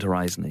bit Event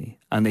Horizon-y,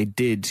 and they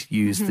did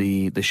use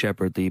the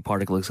Shepherd, the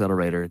particle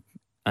accelerator,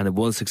 and it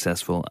was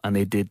successful, and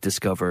they did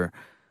discover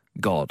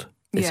God,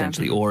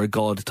 essentially, or a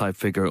God-type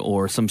figure,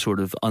 or some sort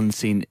of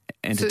unseen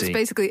entity. So it's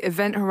basically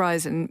Event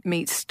Horizon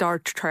meets Star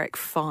Trek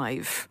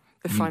V,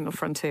 The Final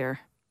Frontier.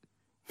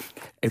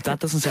 If that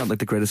doesn't sound like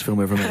the greatest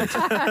film ever made,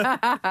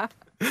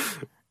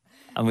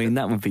 I mean,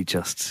 that would be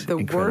just the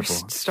incredible.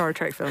 Worst Star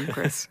Trek film,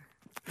 Chris.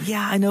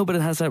 Yeah, I know, but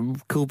it has that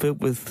cool bit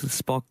with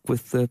Spock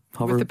with the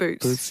hover With the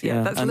boots.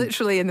 Yeah, that's and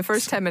literally in the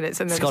first 10 minutes.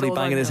 And then Scotty it's all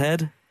banging his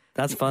downhill. head.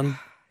 That's fun.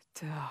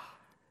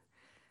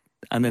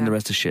 And then the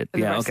rest is shit.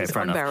 And the Yeah, rest okay, is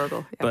fair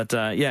unbearable. enough.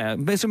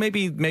 But so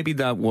maybe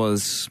that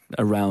was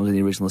around in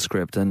the original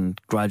script, and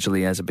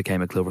gradually, as it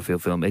became a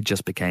Cloverfield film, it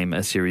just became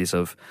a series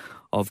of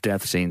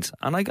death scenes.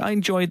 And I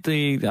enjoyed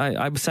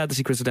I was sad to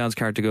see Chris O'Dowd's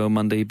character go on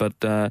Monday, but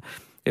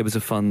it was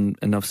a fun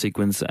enough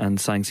sequence, and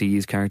Sang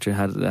Si-yi's character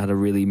had a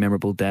really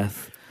memorable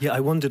death. Yeah, I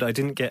wondered. I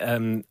didn't get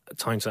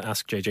time to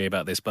ask JJ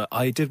about this, but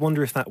I did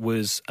wonder if that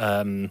was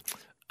a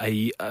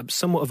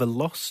somewhat of a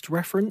Lost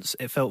reference.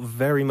 It felt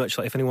very much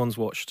like, if anyone's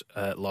watched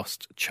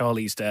Lost,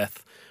 Charlie's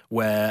death,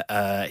 where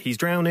he's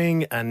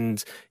drowning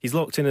and he's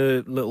locked in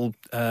a little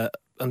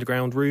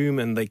underground room,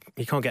 and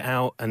he can't get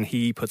out, and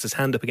he puts his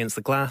hand up against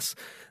the glass.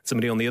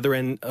 Somebody on the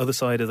other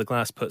side of the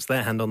glass puts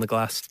their hand on the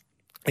glass.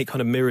 It kind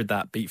of mirrored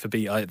that beat for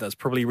beat. That's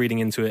probably reading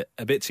into it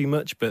a bit too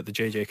much, but the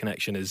JJ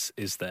connection is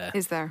there.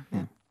 Is there?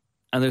 Yeah.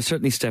 And they're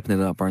certainly stepping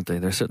it up, aren't they?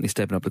 They're certainly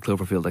stepping up the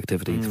Cloverfield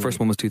activity. The first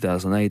one was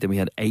 2008, then we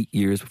had 8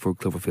 years before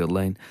Cloverfield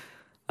Lane,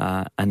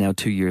 and now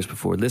 2 years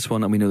before this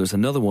one. And we know there's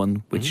another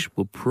one, which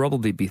will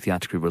probably be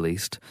theatrically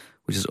released,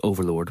 which is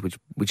Overlord,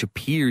 which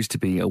appears to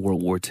be a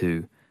World War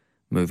II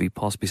movie,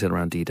 possibly set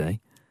around D-Day.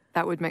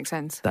 That would make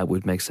sense. That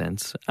would make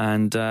sense.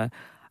 And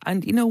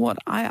you know what?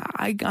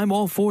 I'm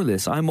all for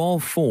this. I'm all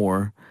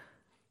for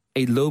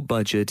a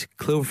low-budget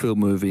Cloverfield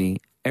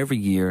movie every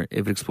year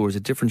if it explores a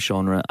different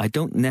genre. I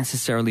don't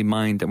necessarily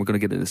mind, and we're going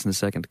to get to this in a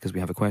second because we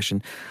have a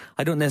question,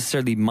 I don't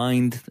necessarily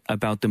mind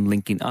about them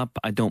linking up.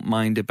 I don't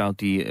mind about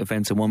the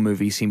events in one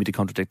movie seeming to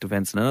contradict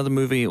events in another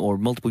movie, or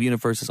multiple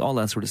universes, all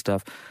that sort of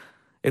stuff.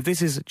 If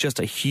this is just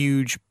a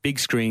huge, big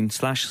screen /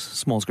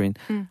 small screen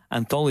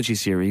anthology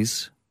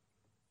series,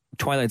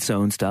 Twilight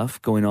Zone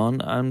stuff going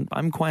on,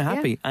 I'm quite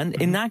happy. Yeah.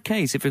 And in that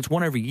case, if it's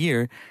one every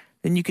year,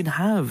 then you can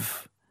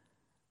have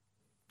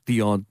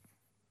the odd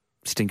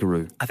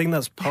stinkeroo. I think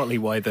that's partly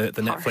why the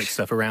Netflix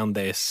stuff around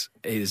this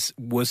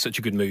was such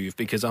a good move,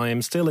 because I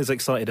am still as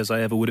excited as I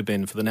ever would have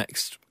been for the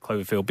next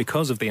Cloverfield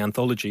because of the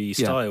anthology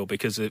style,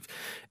 because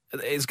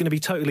it's going to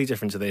be totally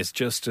different to this,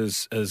 just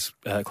as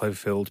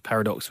Cloverfield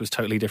Paradox was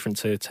totally different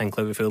to 10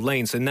 Cloverfield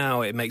Lane. So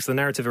now it makes the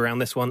narrative around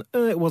this one,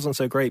 it wasn't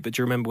so great, but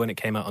do you remember when it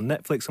came out on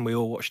Netflix and we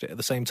all watched it at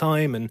the same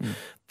time? And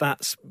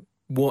that's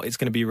what it's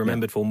going to be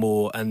remembered for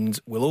more, and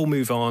we'll all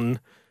move on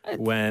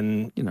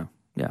when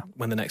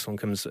when the next one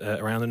comes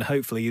around, and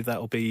hopefully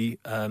that'll be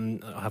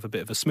have a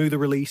bit of a smoother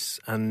release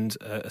and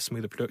a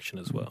smoother production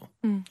as well.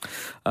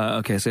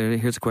 Okay, so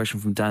here's a question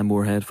from Dan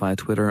Moorhead via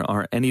Twitter.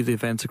 Are any of the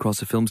events across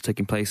the films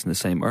taking place in the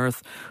same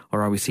Earth,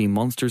 or are we seeing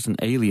monsters and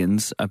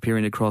aliens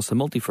appearing across the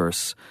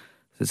multiverse?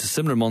 It's a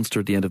similar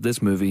monster at the end of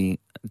this movie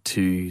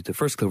to the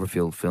first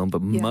Cloverfield film,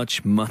 but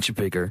much, much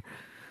bigger.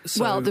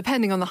 So, well,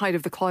 depending on the height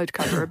of the cloud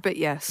cover, but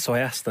yes. So I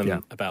asked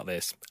them about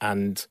this,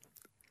 and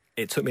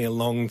it took me a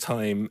long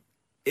time.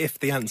 If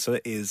the answer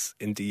is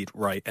indeed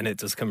right, and it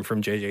does come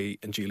from JJ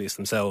and Julius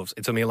themselves,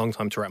 it took me a long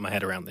time to wrap my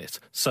head around this.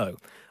 So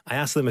I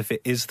asked them if it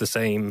is the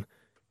same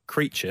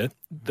creature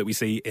that we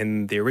see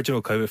in the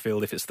original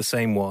Cloverfield, if it's the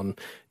same one.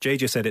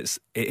 JJ said it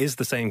is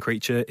the same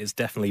creature, it's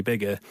definitely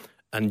bigger.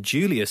 And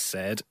Julius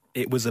said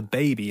it was a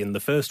baby in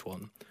the first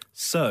one.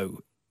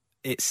 So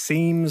it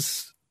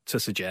seems to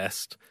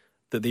suggest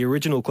that the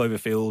original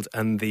Cloverfield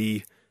and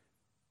the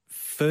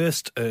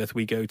first Earth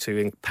we go to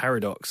in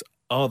Paradox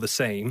are the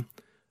same,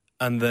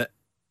 and that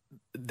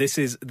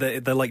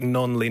they're like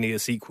non-linear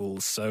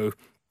sequels. So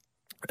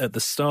at the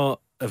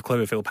start of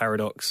Cloverfield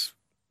Paradox,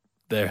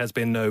 there has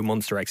been no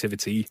monster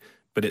activity,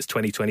 but it's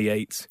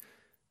 2028.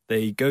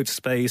 They go to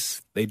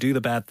space, they do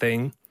the bad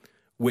thing,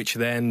 which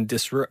then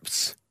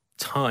disrupts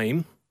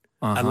time,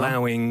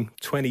 allowing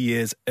 20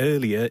 years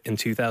earlier in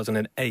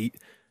 2008,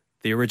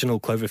 the original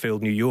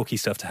Cloverfield New York-y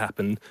stuff to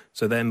happen.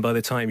 So then by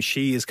the time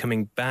she is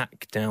coming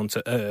back down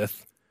to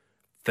Earth,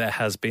 there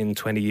has been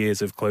 20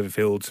 years of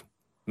Cloverfield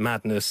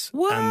madness,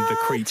 and the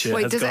creature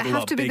Wait, has does got it a have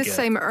lot to be bigger. the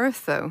same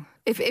Earth, though?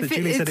 If it's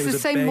the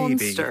same baby.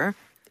 monster,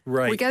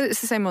 Right. we get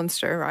it's the same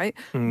monster, right?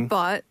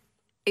 But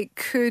it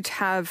could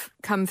have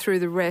come through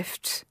the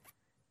rift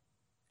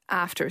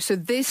after. So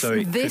this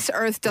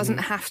Earth doesn't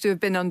have to have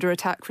been under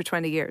attack for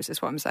 20 years,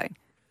 is what I'm saying.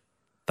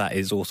 That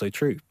is also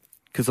true.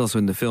 Because also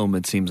in the film,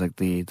 it seems like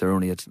they're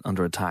only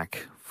under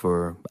attack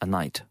for a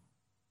night.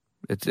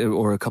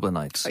 Or a couple of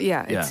nights.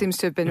 Yeah, it seems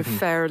to have been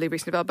fairly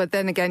recent development. But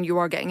then again, you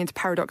are getting into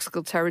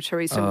paradoxical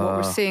territory, so what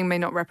we're seeing may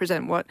not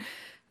represent what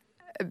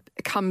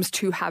comes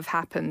to have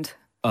happened.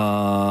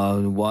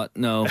 What?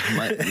 No,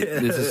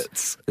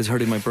 this is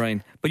hurting my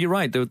brain. But you're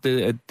right.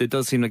 It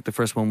does seem like the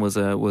first one was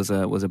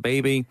a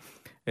baby,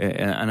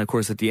 and of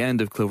course at the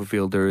end of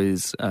Cloverfield there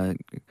is a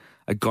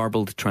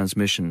garbled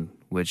transmission,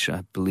 which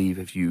I believe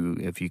if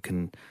you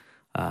can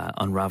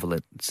unravel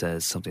it,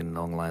 says something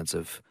along the lines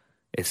of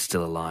 "it's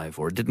still alive"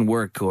 or "it didn't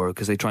work," or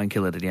because they try and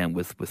kill it at the end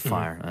with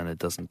fire, and it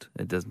doesn't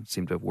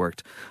seem to have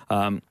worked.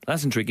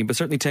 That's intriguing, but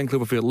certainly 10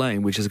 Cloverfield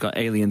Lane, which has got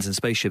aliens and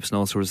spaceships and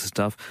all sorts of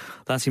stuff,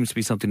 that seems to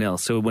be something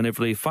else. So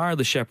whenever they fire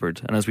the Shepherd,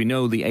 and as we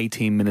know, the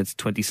 18 minutes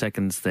 20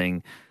 seconds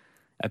thing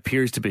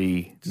appears to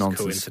be nonsense.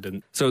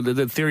 Coincidence. So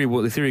the theory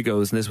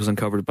goes, and this was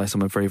uncovered by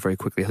someone very, very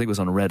quickly, I think it was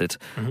on Reddit,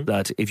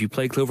 that if you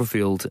play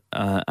Cloverfield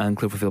and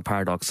Cloverfield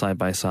Paradox side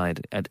by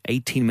side, at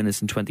 18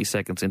 minutes and 20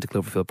 seconds into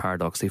Cloverfield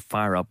Paradox, they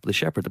fire up the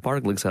Shepherd, the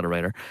particle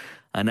accelerator,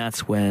 and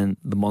that's when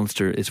the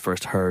monster is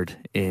first heard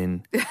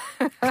in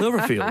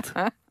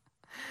Cloverfield.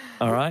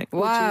 All right?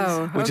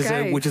 Wow. Which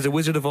is a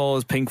Wizard of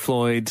Oz, Pink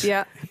Floyd,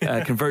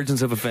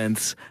 convergence of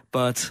events,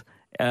 but...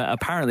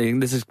 apparently,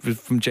 and this is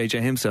from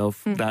JJ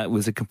himself, that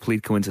was a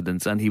complete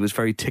coincidence, and he was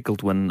very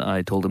tickled when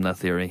I told him that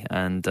theory,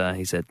 and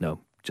he said no,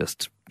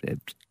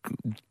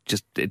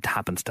 it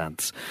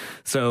happenstance.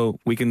 So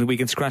we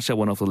can scratch that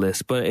one off the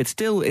list, but it's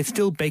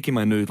still baking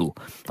my noodle,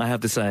 I have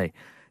to say.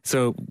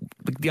 So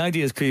the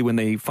idea is clear when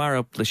they fire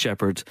up the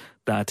Shepherd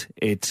that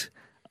it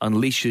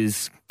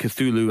unleashes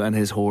Cthulhu and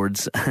his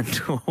hordes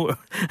and or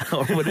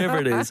whatever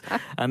it is,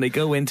 and they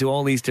go into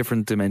all these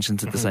different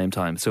dimensions at the same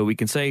time. So we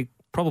can say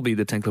probably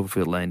the 10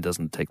 Cloverfield Lane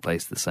doesn't take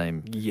place the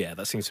same. Yeah,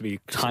 that seems to be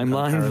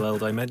timeline, parallel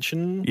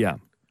dimension. Yeah,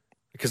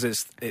 because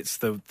it's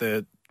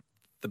the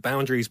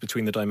boundaries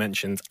between the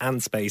dimensions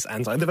and space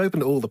and time. They've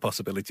opened all the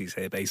possibilities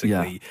here,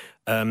 basically.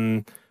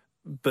 Yeah.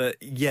 But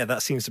yeah,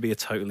 that seems to be a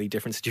totally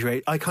different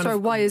situation.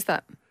 Why is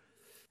that?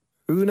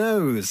 Who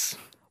knows?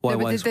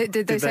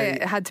 Did they say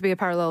it had to be a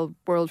parallel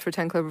world for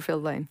 10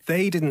 Cloverfield Lane?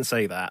 They didn't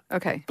say that.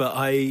 Okay. But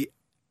why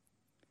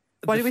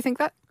do we think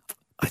that?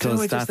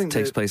 Because that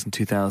takes place in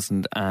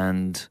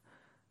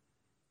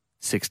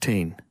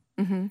 2016.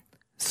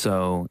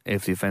 So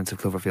if the events of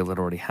Cloverfield had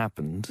already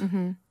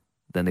happened,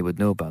 then they would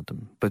know about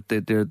them. But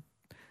that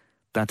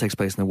takes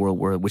place in a world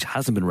which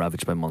hasn't been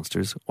ravaged by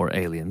monsters or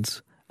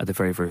aliens at the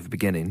very, very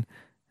beginning.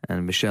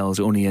 And Michelle's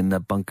only in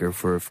that bunker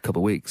for a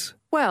couple of weeks.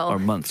 Or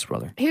months,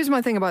 rather. Here's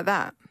my thing about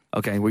that.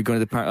 Okay, we're going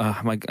to the...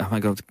 am I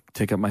going to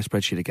take up my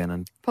spreadsheet again?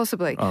 And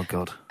possibly. Oh,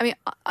 God. I mean,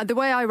 the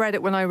way I read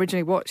it when I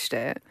originally watched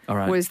it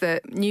was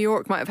that New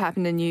York might have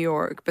happened in New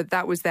York, but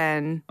that was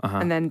then,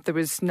 and then there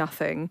was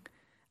nothing.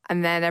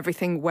 And then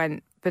everything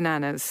went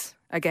bananas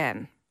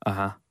again.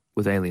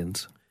 With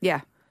aliens.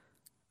 Yeah.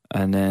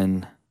 And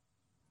then...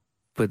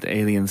 But the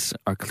aliens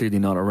are clearly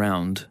not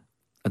around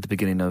at the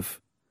beginning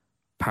of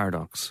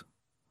Paradox,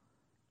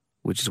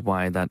 which is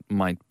why that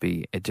might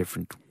be a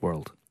different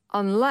world.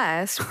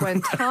 Unless,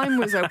 when time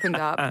was opened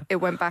up, it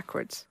went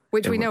backwards,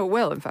 which we know it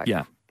will, in fact.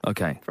 Yeah.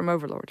 Okay. From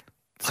Overlord.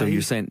 So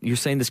you're saying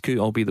this could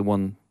all be the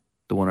one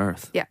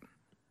Earth? Yeah.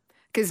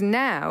 Because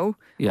now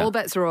all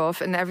bets are off,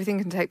 and everything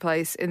can take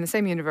place in the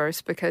same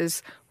universe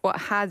because what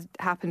had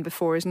happened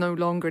before is no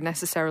longer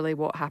necessarily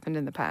what happened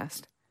in the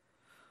past.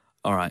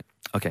 All right.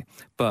 Okay.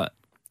 But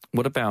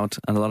what about?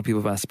 And a lot of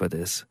people have asked about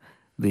this.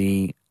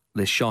 The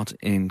shot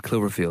in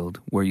Cloverfield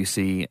where you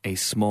see a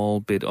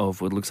small bit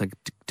of what looks like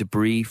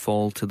debris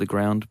fall to the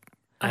ground.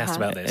 I asked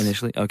about this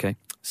initially. Okay,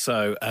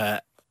 so all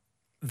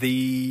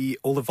the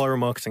viral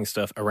marketing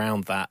stuff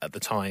around that at the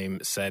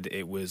time said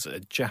it was a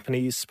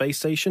Japanese space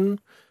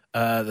station.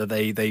 That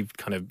they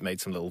kind of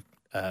made some little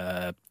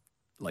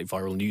like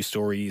viral news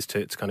stories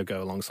to kind of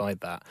go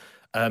alongside that.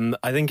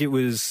 I think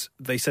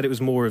they said it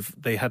was more of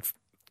they had.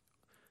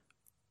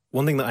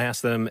 One thing that I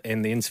asked them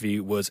in the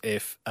interview was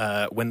if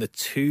when the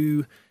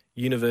two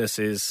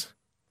universes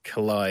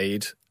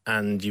collide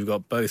and you've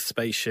got both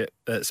space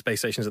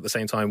stations at the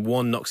same time,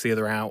 one knocks the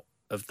other out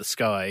of the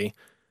sky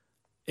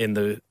in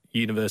the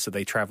universe that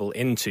they travel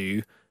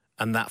into,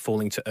 and that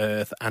falling to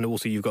Earth, and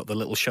also you've got the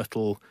little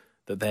shuttle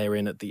that they're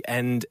in at the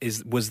end.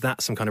 Was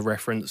that some kind of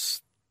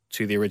reference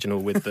to the original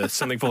with the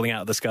something falling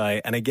out of the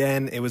sky? And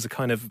again, it was a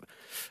kind of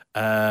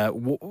they're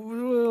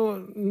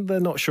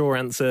not sure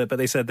answer, but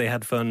they said they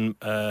had fun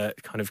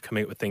kind of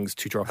coming up with things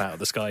to drop out of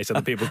the sky so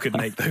that people could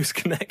make those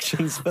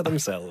connections for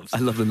themselves. I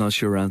love the not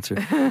sure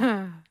answer,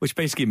 which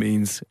basically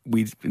means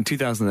in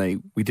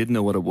 2008 we didn't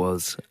know what it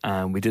was,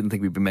 and we didn't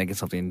think we'd be making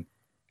something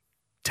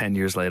 10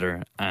 years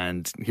later,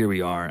 and here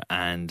we are,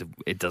 and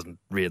it doesn't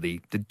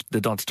really,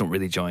 the dots don't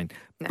really join,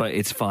 but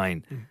it's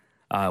fine.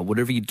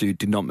 Whatever you do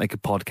not make a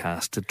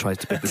podcast that tries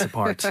to pick this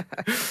apart.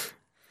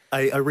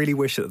 I really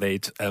wish that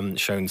they'd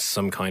shown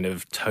some kind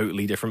of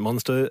totally different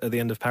monster at the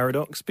end of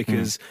Paradox,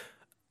 because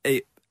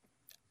it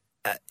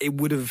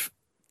would have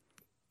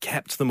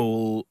kept them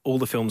all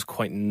the films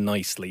quite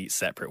nicely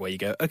separate, where you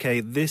go, okay,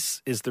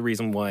 this is the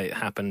reason why it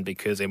happened,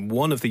 because in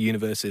one of the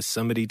universes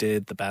somebody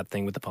did the bad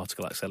thing with the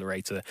particle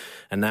accelerator,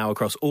 and now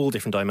across all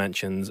different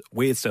dimensions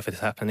weird stuff is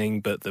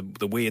happening, but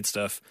the weird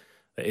stuff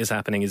that is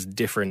happening is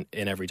different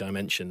in every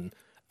dimension.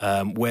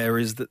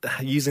 Whereas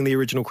using the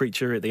original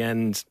creature at the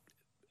end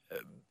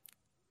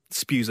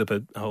spews up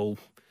a whole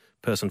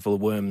person full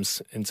of worms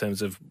in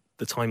terms of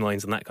the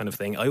timelines and that kind of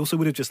thing. I also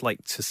would have just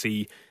liked to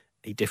see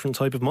a different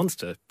type of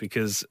monster,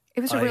 because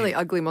it was a really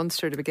ugly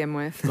monster to begin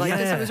with. Like,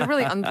 it was a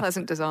really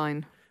unpleasant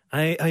design.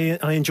 I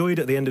enjoyed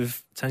at the end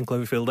of 10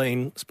 Cloverfield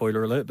Lane,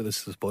 spoiler alert, but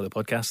this is a spoiler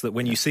podcast, that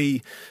when you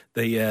see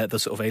the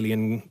sort of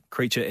alien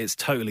creature, it's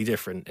totally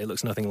different. It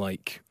looks nothing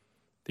like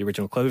the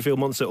original Cloverfield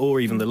monster, or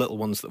even the little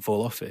ones that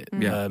fall off it.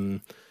 Yeah.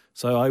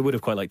 So I would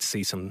have quite liked to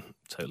see some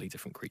totally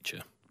different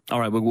creature. All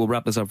right, we'll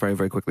wrap this up very,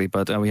 very quickly,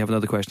 but we have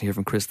another question here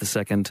from Chris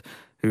II,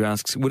 who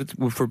asks,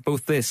 for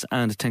both this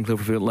and 10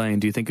 Cloverfield Lane,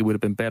 do you think it would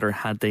have been better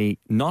had they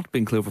not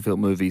been Cloverfield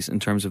movies in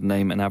terms of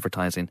name and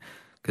advertising?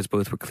 Because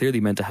both were clearly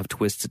meant to have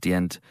twists at the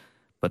end,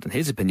 but in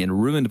his opinion,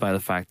 ruined by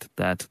the fact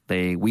that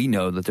we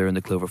know that they're in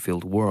the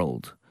Cloverfield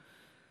world.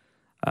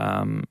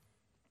 I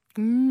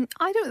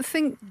don't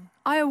think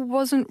I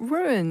wasn't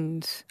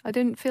ruined. I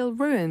didn't feel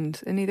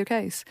ruined in either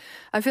case.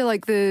 I feel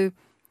like the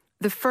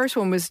first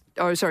one was,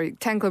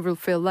 10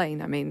 Cloverfield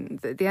Lane, I mean,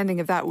 the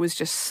ending of that was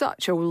just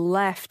such a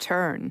left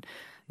turn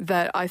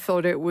that I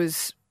thought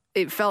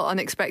it felt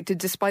unexpected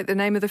despite the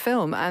name of the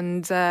film.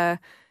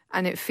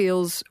 And it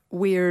feels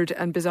weird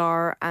and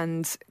bizarre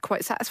and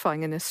quite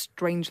satisfying in a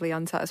strangely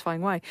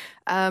unsatisfying way.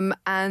 And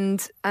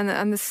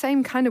the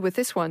same kind of with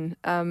this one.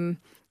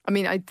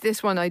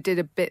 This one I did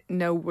a bit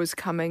know was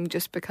coming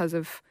just because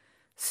of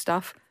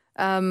stuff.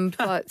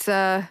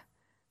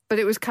 But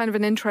it was kind of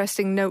an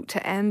interesting note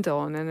to end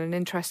on and an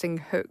interesting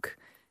hook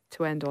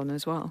to end on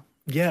as well.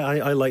 Yeah,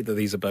 I like that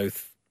these are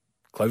both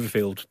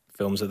Cloverfield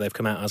films, that they've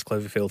come out as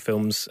Cloverfield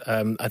films.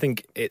 I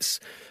think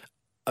it's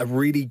a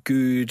really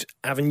good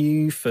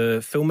avenue for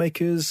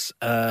filmmakers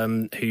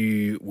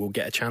who will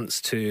get a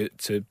chance to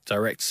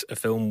direct a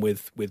film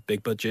with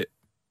big budget,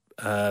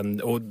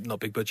 or not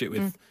big budget,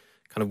 with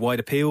kind of wide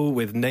appeal,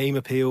 with name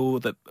appeal,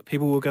 that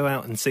people will go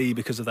out and see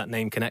because of that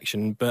name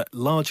connection. But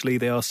largely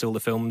they are still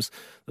the films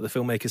that the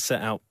filmmakers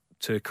set out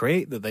to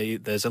create, that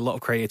there's a lot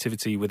of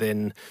creativity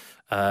within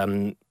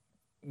the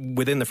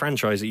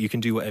franchise, that you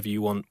can do whatever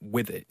you want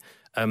with it.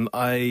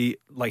 I,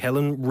 like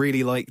Helen,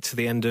 really liked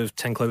the end of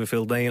 10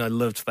 Cloverfield Lane. I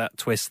loved that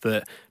twist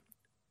that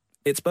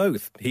it's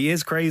both. He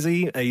is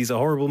crazy, he's a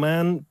horrible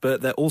man,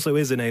 but there also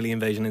is an alien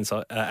invasion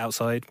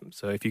outside.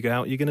 So if you go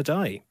out, you're going to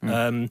die.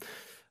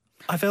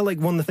 I felt like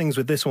one of the things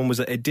with this one was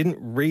that it didn't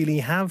really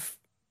have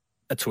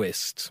a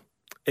twist.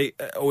 It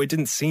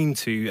didn't seem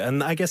to.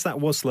 And I guess that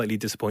was slightly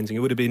disappointing. It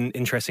would have been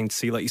interesting to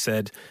see, like you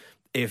said,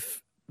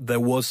 if there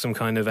was some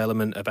kind of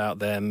element about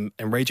them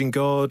enraging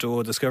God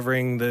or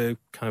discovering the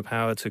kind of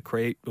power to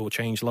create or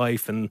change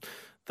life, and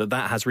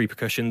that has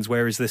repercussions,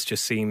 whereas this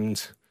just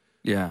seemed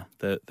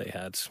that they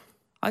had.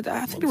 I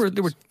think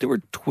there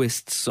were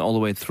twists all the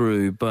way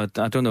through, but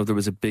I don't know if there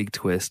was a big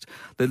twist.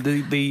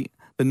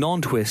 The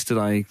non-twist that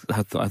I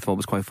thought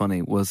was quite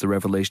funny was the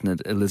revelation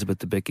that Elizabeth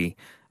Debicki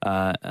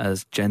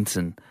as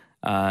Jensen,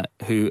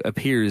 who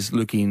appears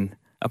looking,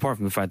 apart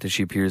from the fact that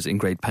she appears in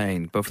great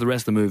pain, but for the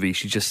rest of the movie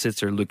she just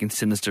sits there looking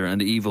sinister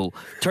and evil.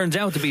 Turns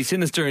out to be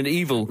sinister and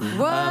evil.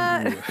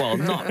 What? Well,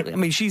 not. I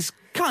mean, she's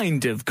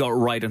kind of got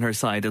right on her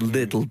side a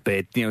little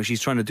bit. You know,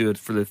 she's trying to do it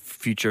for the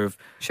future of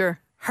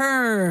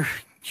her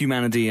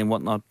humanity and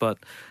whatnot. But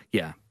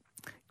yeah.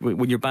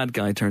 When your bad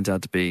guy turns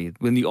out to be,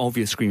 when the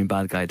obvious screaming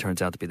bad guy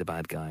turns out to be the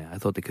bad guy, I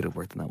thought they could have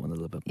worked on that one a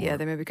little bit more. Yeah,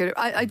 they maybe could have.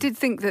 I did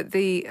think that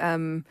the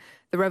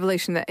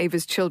revelation that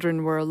Ava's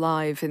children were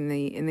alive in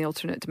the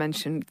alternate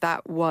dimension,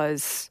 that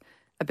was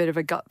a bit of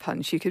a gut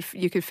punch. You could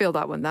feel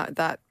that one.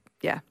 That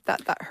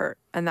hurt,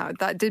 and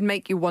that did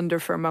make you wonder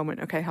for a moment.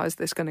 Okay, how's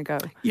this going to go?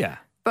 Yeah,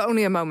 but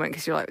only a moment,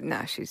 because you're like,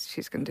 nah,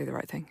 she's going to do the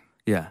right thing.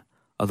 Yeah,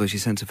 although she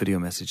sent a video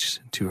message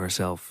to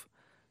herself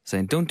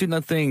saying, "Don't do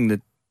that thing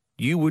that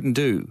you wouldn't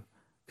do."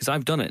 Because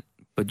I've done it,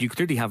 but you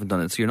clearly haven't done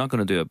it, so you're not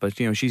going to do it. But,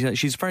 you know, she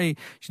doesn't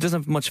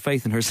have much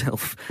faith in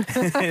herself,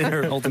 in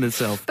her alternate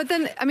self. But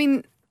then, I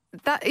mean,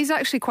 that is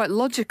actually quite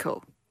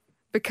logical,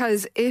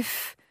 because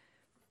if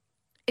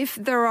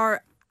there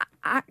are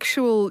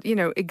actual,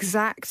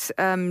 exact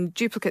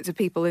duplicates of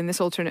people in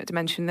this alternate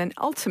dimension, then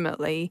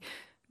ultimately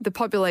the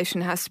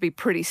population has to be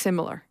pretty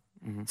similar.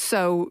 Mm-hmm.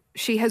 So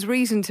she has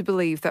reason to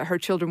believe that her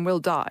children will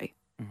die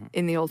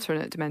in the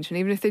alternate dimension,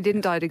 even if they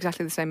didn't die at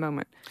exactly the same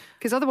moment,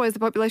 because otherwise the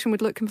population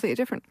would look completely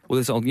different.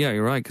 Well,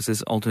 you're right, because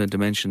this alternate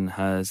dimension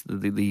has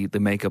the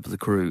makeup of the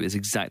crew is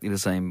exactly the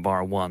same,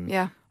 bar one.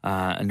 Yeah.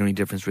 And the only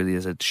difference really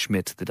is that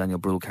Schmidt, the Daniel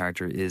Brühl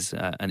character, is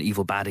an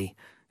evil baddie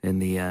in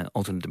the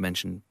alternate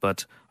dimension,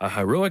 but a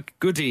heroic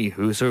goodie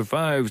who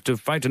survives to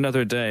fight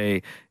another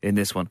day in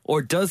this one.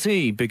 Or does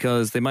he?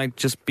 Because they might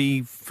just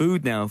be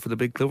food now for the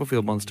big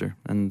Cloverfield monster.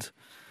 And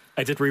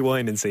I did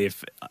rewind and see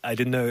if I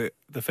didn't know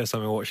the first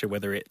time I watched it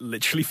whether it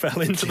literally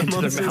fell into the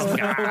monster.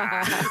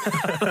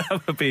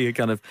 That would be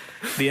kind of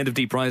the end of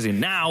Deep Rising.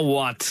 Now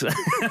what?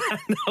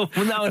 no,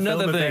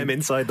 another thing. Them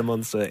inside the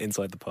monster,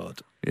 inside the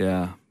pod.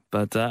 Yeah,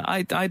 but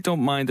I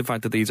don't mind the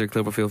fact that these are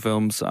Cloverfield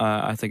films.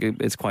 I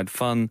think it's quite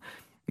fun.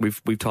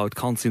 We've talked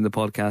constantly in the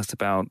podcast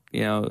about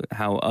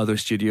how other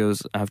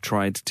studios have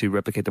tried to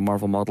replicate the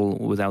Marvel model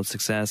without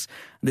success.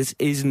 This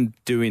isn't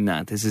doing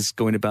that. This is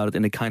going about it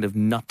in a kind of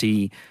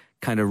nutty,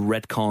 kind of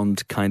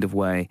retconned kind of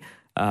way.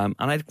 And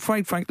I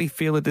quite frankly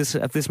feel that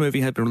if this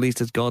movie had been released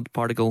as God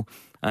Particle,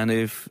 and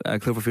if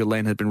Cloverfield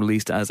Lane had been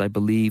released as, I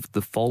believe,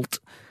 The Fault,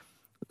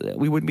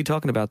 we wouldn't be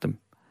talking about them.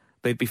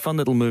 They'd be fun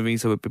little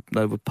movies that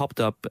would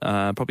popped up,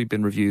 probably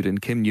been reviewed in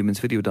Kim Newman's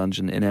Video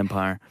Dungeon in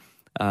Empire.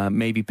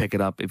 Maybe pick it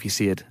up if you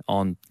see it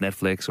on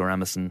Netflix or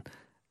Amazon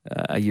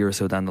a year or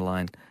so down the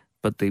line.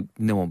 But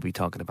no one will be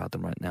talking about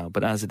them right now.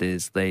 But as it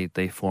is, they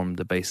form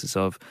the basis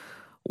of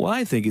what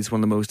I think is one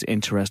of the most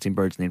interesting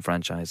burgeoning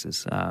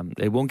franchises.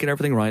 They won't get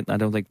everything right. I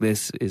don't think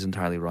this is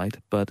entirely right,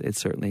 but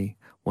it's certainly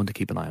one to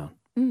keep an eye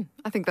on.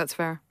 I think that's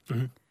fair.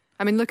 Mm-hmm.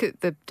 I mean, look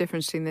at the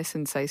difference between this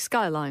and, say,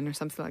 Skyline or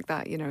something like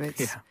that.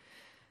 It's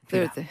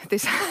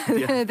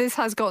this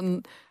has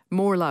gotten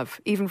more love,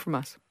 even from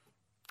us.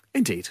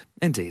 Indeed.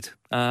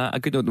 A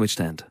good note in which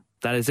to end.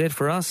 That is it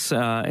for us.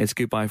 It's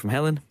goodbye from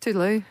Helen.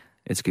 Toodaloo.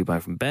 It's goodbye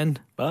from Ben.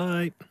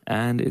 Bye.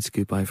 And it's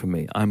goodbye from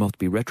me. I'm off to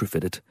be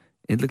retrofitted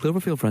into the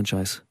Cloverfield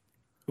franchise.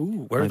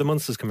 Ooh, where are the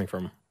monsters coming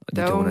from? I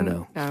don't want to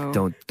know.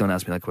 No. Don't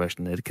ask me that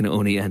question. It can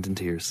only end in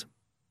tears.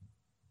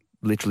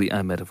 Literally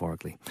and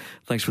metaphorically.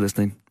 Thanks for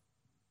listening.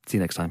 See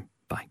you next time.